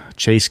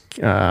 Chase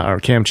or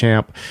Cam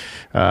Champ.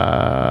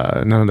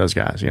 None of those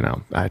guys.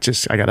 I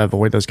got to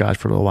avoid those guys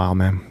for a little while,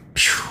 man.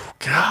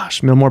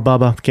 Gosh, no more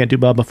Bubba. Can't do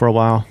Bubba for a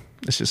while.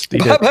 It's just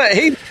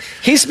Bubba.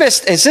 He's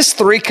missed. Is this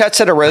 3 cuts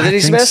in a row that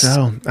he's missed?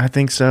 I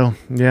think so.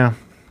 Yeah.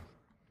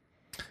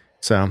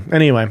 So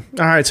anyway,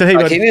 all right. So hey,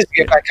 he needs to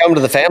get back home to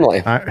the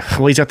family.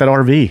 Well, he's got that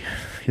RV.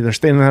 They're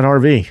staying in that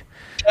RV.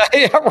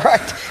 Yeah,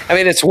 right.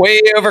 It's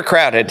way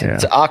overcrowded. Yeah.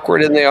 It's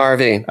awkward in the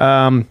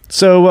RV.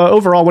 So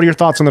overall, what are your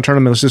thoughts on the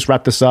tournament? Let's just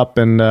wrap this up,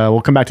 and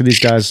we'll come back to these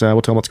guys.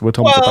 We'll tell them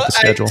about the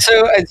schedule.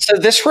 So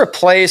this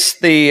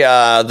replaced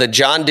the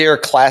John Deere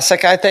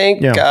Classic, I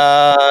think,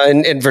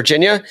 in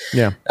Virginia.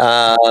 Yeah.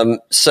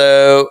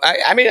 So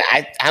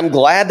I'm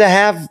glad to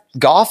have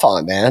golf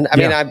on, man.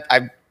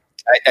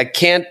 I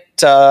can't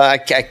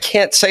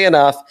say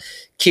enough.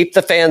 Keep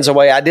the fans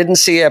away. I didn't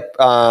see a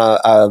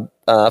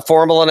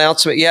formal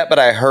announcement yet, but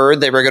I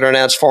heard they were going to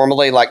announce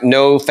formally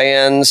no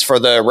fans for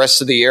the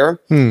rest of the year.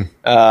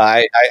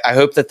 I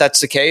hope that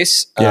that's the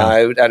case.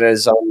 That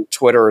is on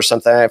Twitter or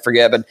something. I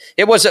forget, but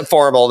it wasn't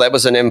formal. That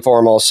was an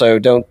informal. So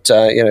don't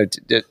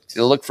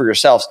look for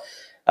yourselves.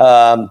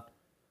 I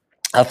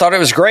thought it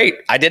was great.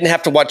 I didn't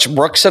have to watch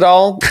Brooks at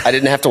all. I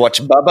didn't have to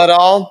watch Bubba at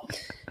all.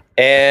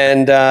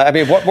 And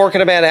what more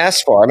can a man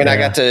ask for? I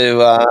got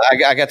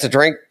to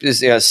drink,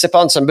 sip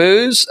on some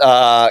booze.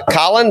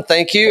 Colin,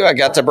 thank you. I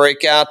got to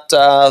break out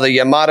the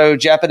Yamato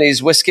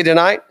Japanese whiskey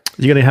tonight.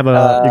 You're gonna have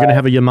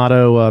a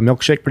Yamato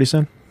milkshake pretty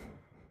soon.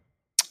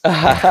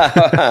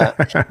 Yeah,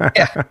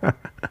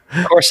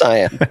 of course I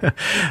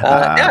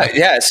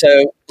am.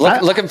 So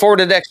looking forward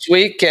to next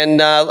week, and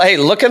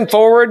looking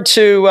forward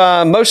to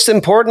most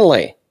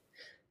importantly.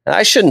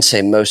 I shouldn't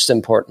say most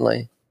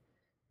importantly.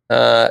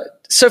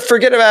 So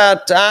forget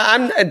about,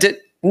 I'm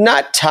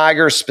not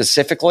Tiger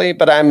specifically,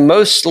 but I'm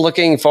most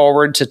looking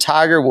forward to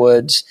Tiger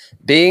Woods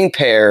being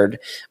paired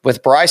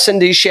with Bryson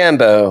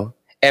DeChambeau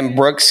and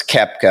Brooks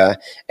Koepka,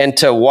 and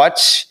to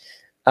watch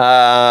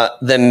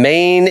the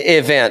main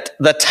event,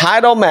 the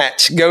title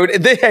match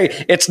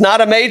it's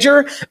not a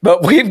major,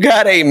 but we've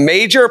got a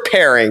major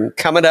pairing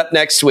coming up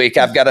next week.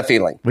 I've got a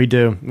feeling. We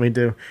do.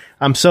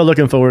 I'm so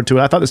looking forward to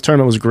it. I thought this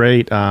tournament was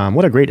great.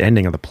 What a great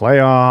ending of the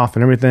playoff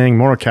and everything.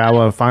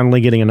 Morikawa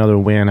finally getting another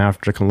win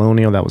after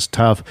Colonial. That was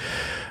tough.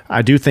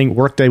 I do think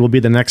Workday will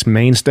be the next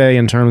mainstay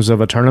in terms of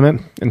a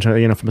tournament,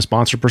 from a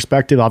sponsor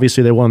perspective.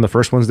 Obviously, they're one of the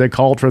first ones they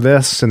called for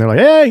this, and they're like,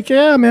 hey,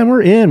 yeah, man,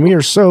 we're in. We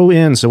are so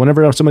in. So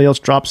whenever somebody else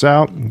drops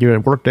out,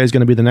 Workday is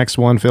going to be the next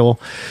one. Phil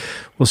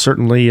will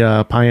certainly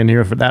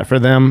pioneer for that for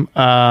them.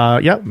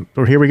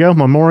 Here we go.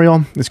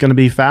 Memorial. It's going to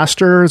be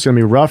faster. It's going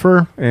to be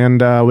rougher, and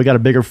we got a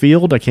bigger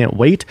field. I can't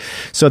wait.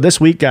 So this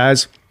week,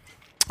 guys,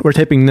 we're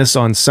taping this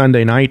on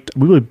Sunday night.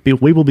 We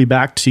will be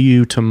back to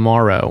you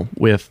tomorrow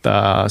with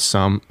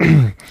some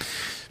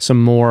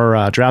some more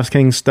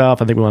DraftKings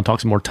stuff. I think we want to talk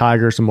some more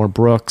Tiger, some more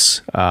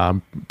Brooks,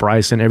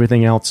 Bryson,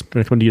 everything else. We're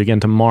going to come to you again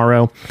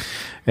tomorrow.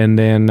 And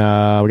then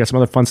we got some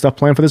other fun stuff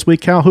planned for this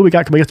week. Cal, who we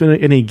got? Can we get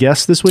any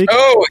guests this week?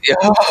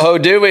 Oh,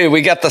 do we?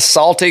 We got the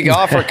Salty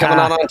Golfer coming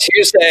on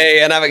Tuesday,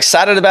 and I'm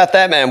excited about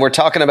that, man. We're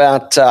talking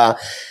about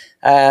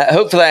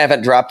hopefully I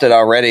haven't dropped it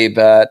already,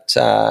 but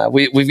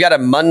we've got a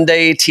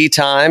Monday tee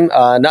time.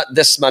 Not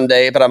this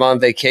Monday, but I'm on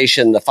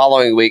vacation the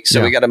following week.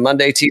 So we got a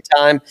Monday tee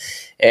time,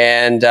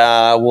 and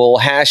we'll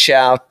hash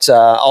out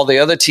all the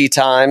other tee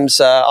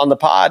times on the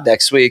pod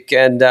next week,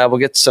 and we'll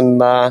get some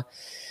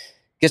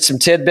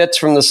tidbits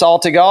from the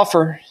Salty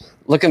Golfer.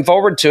 Looking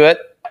forward to it.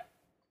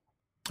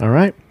 All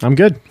right. I'm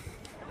good.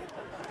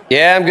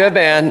 Yeah, I'm good,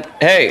 man.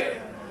 Hey,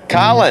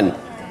 Colin,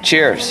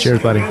 cheers.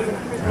 Cheers, buddy. All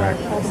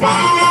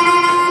right.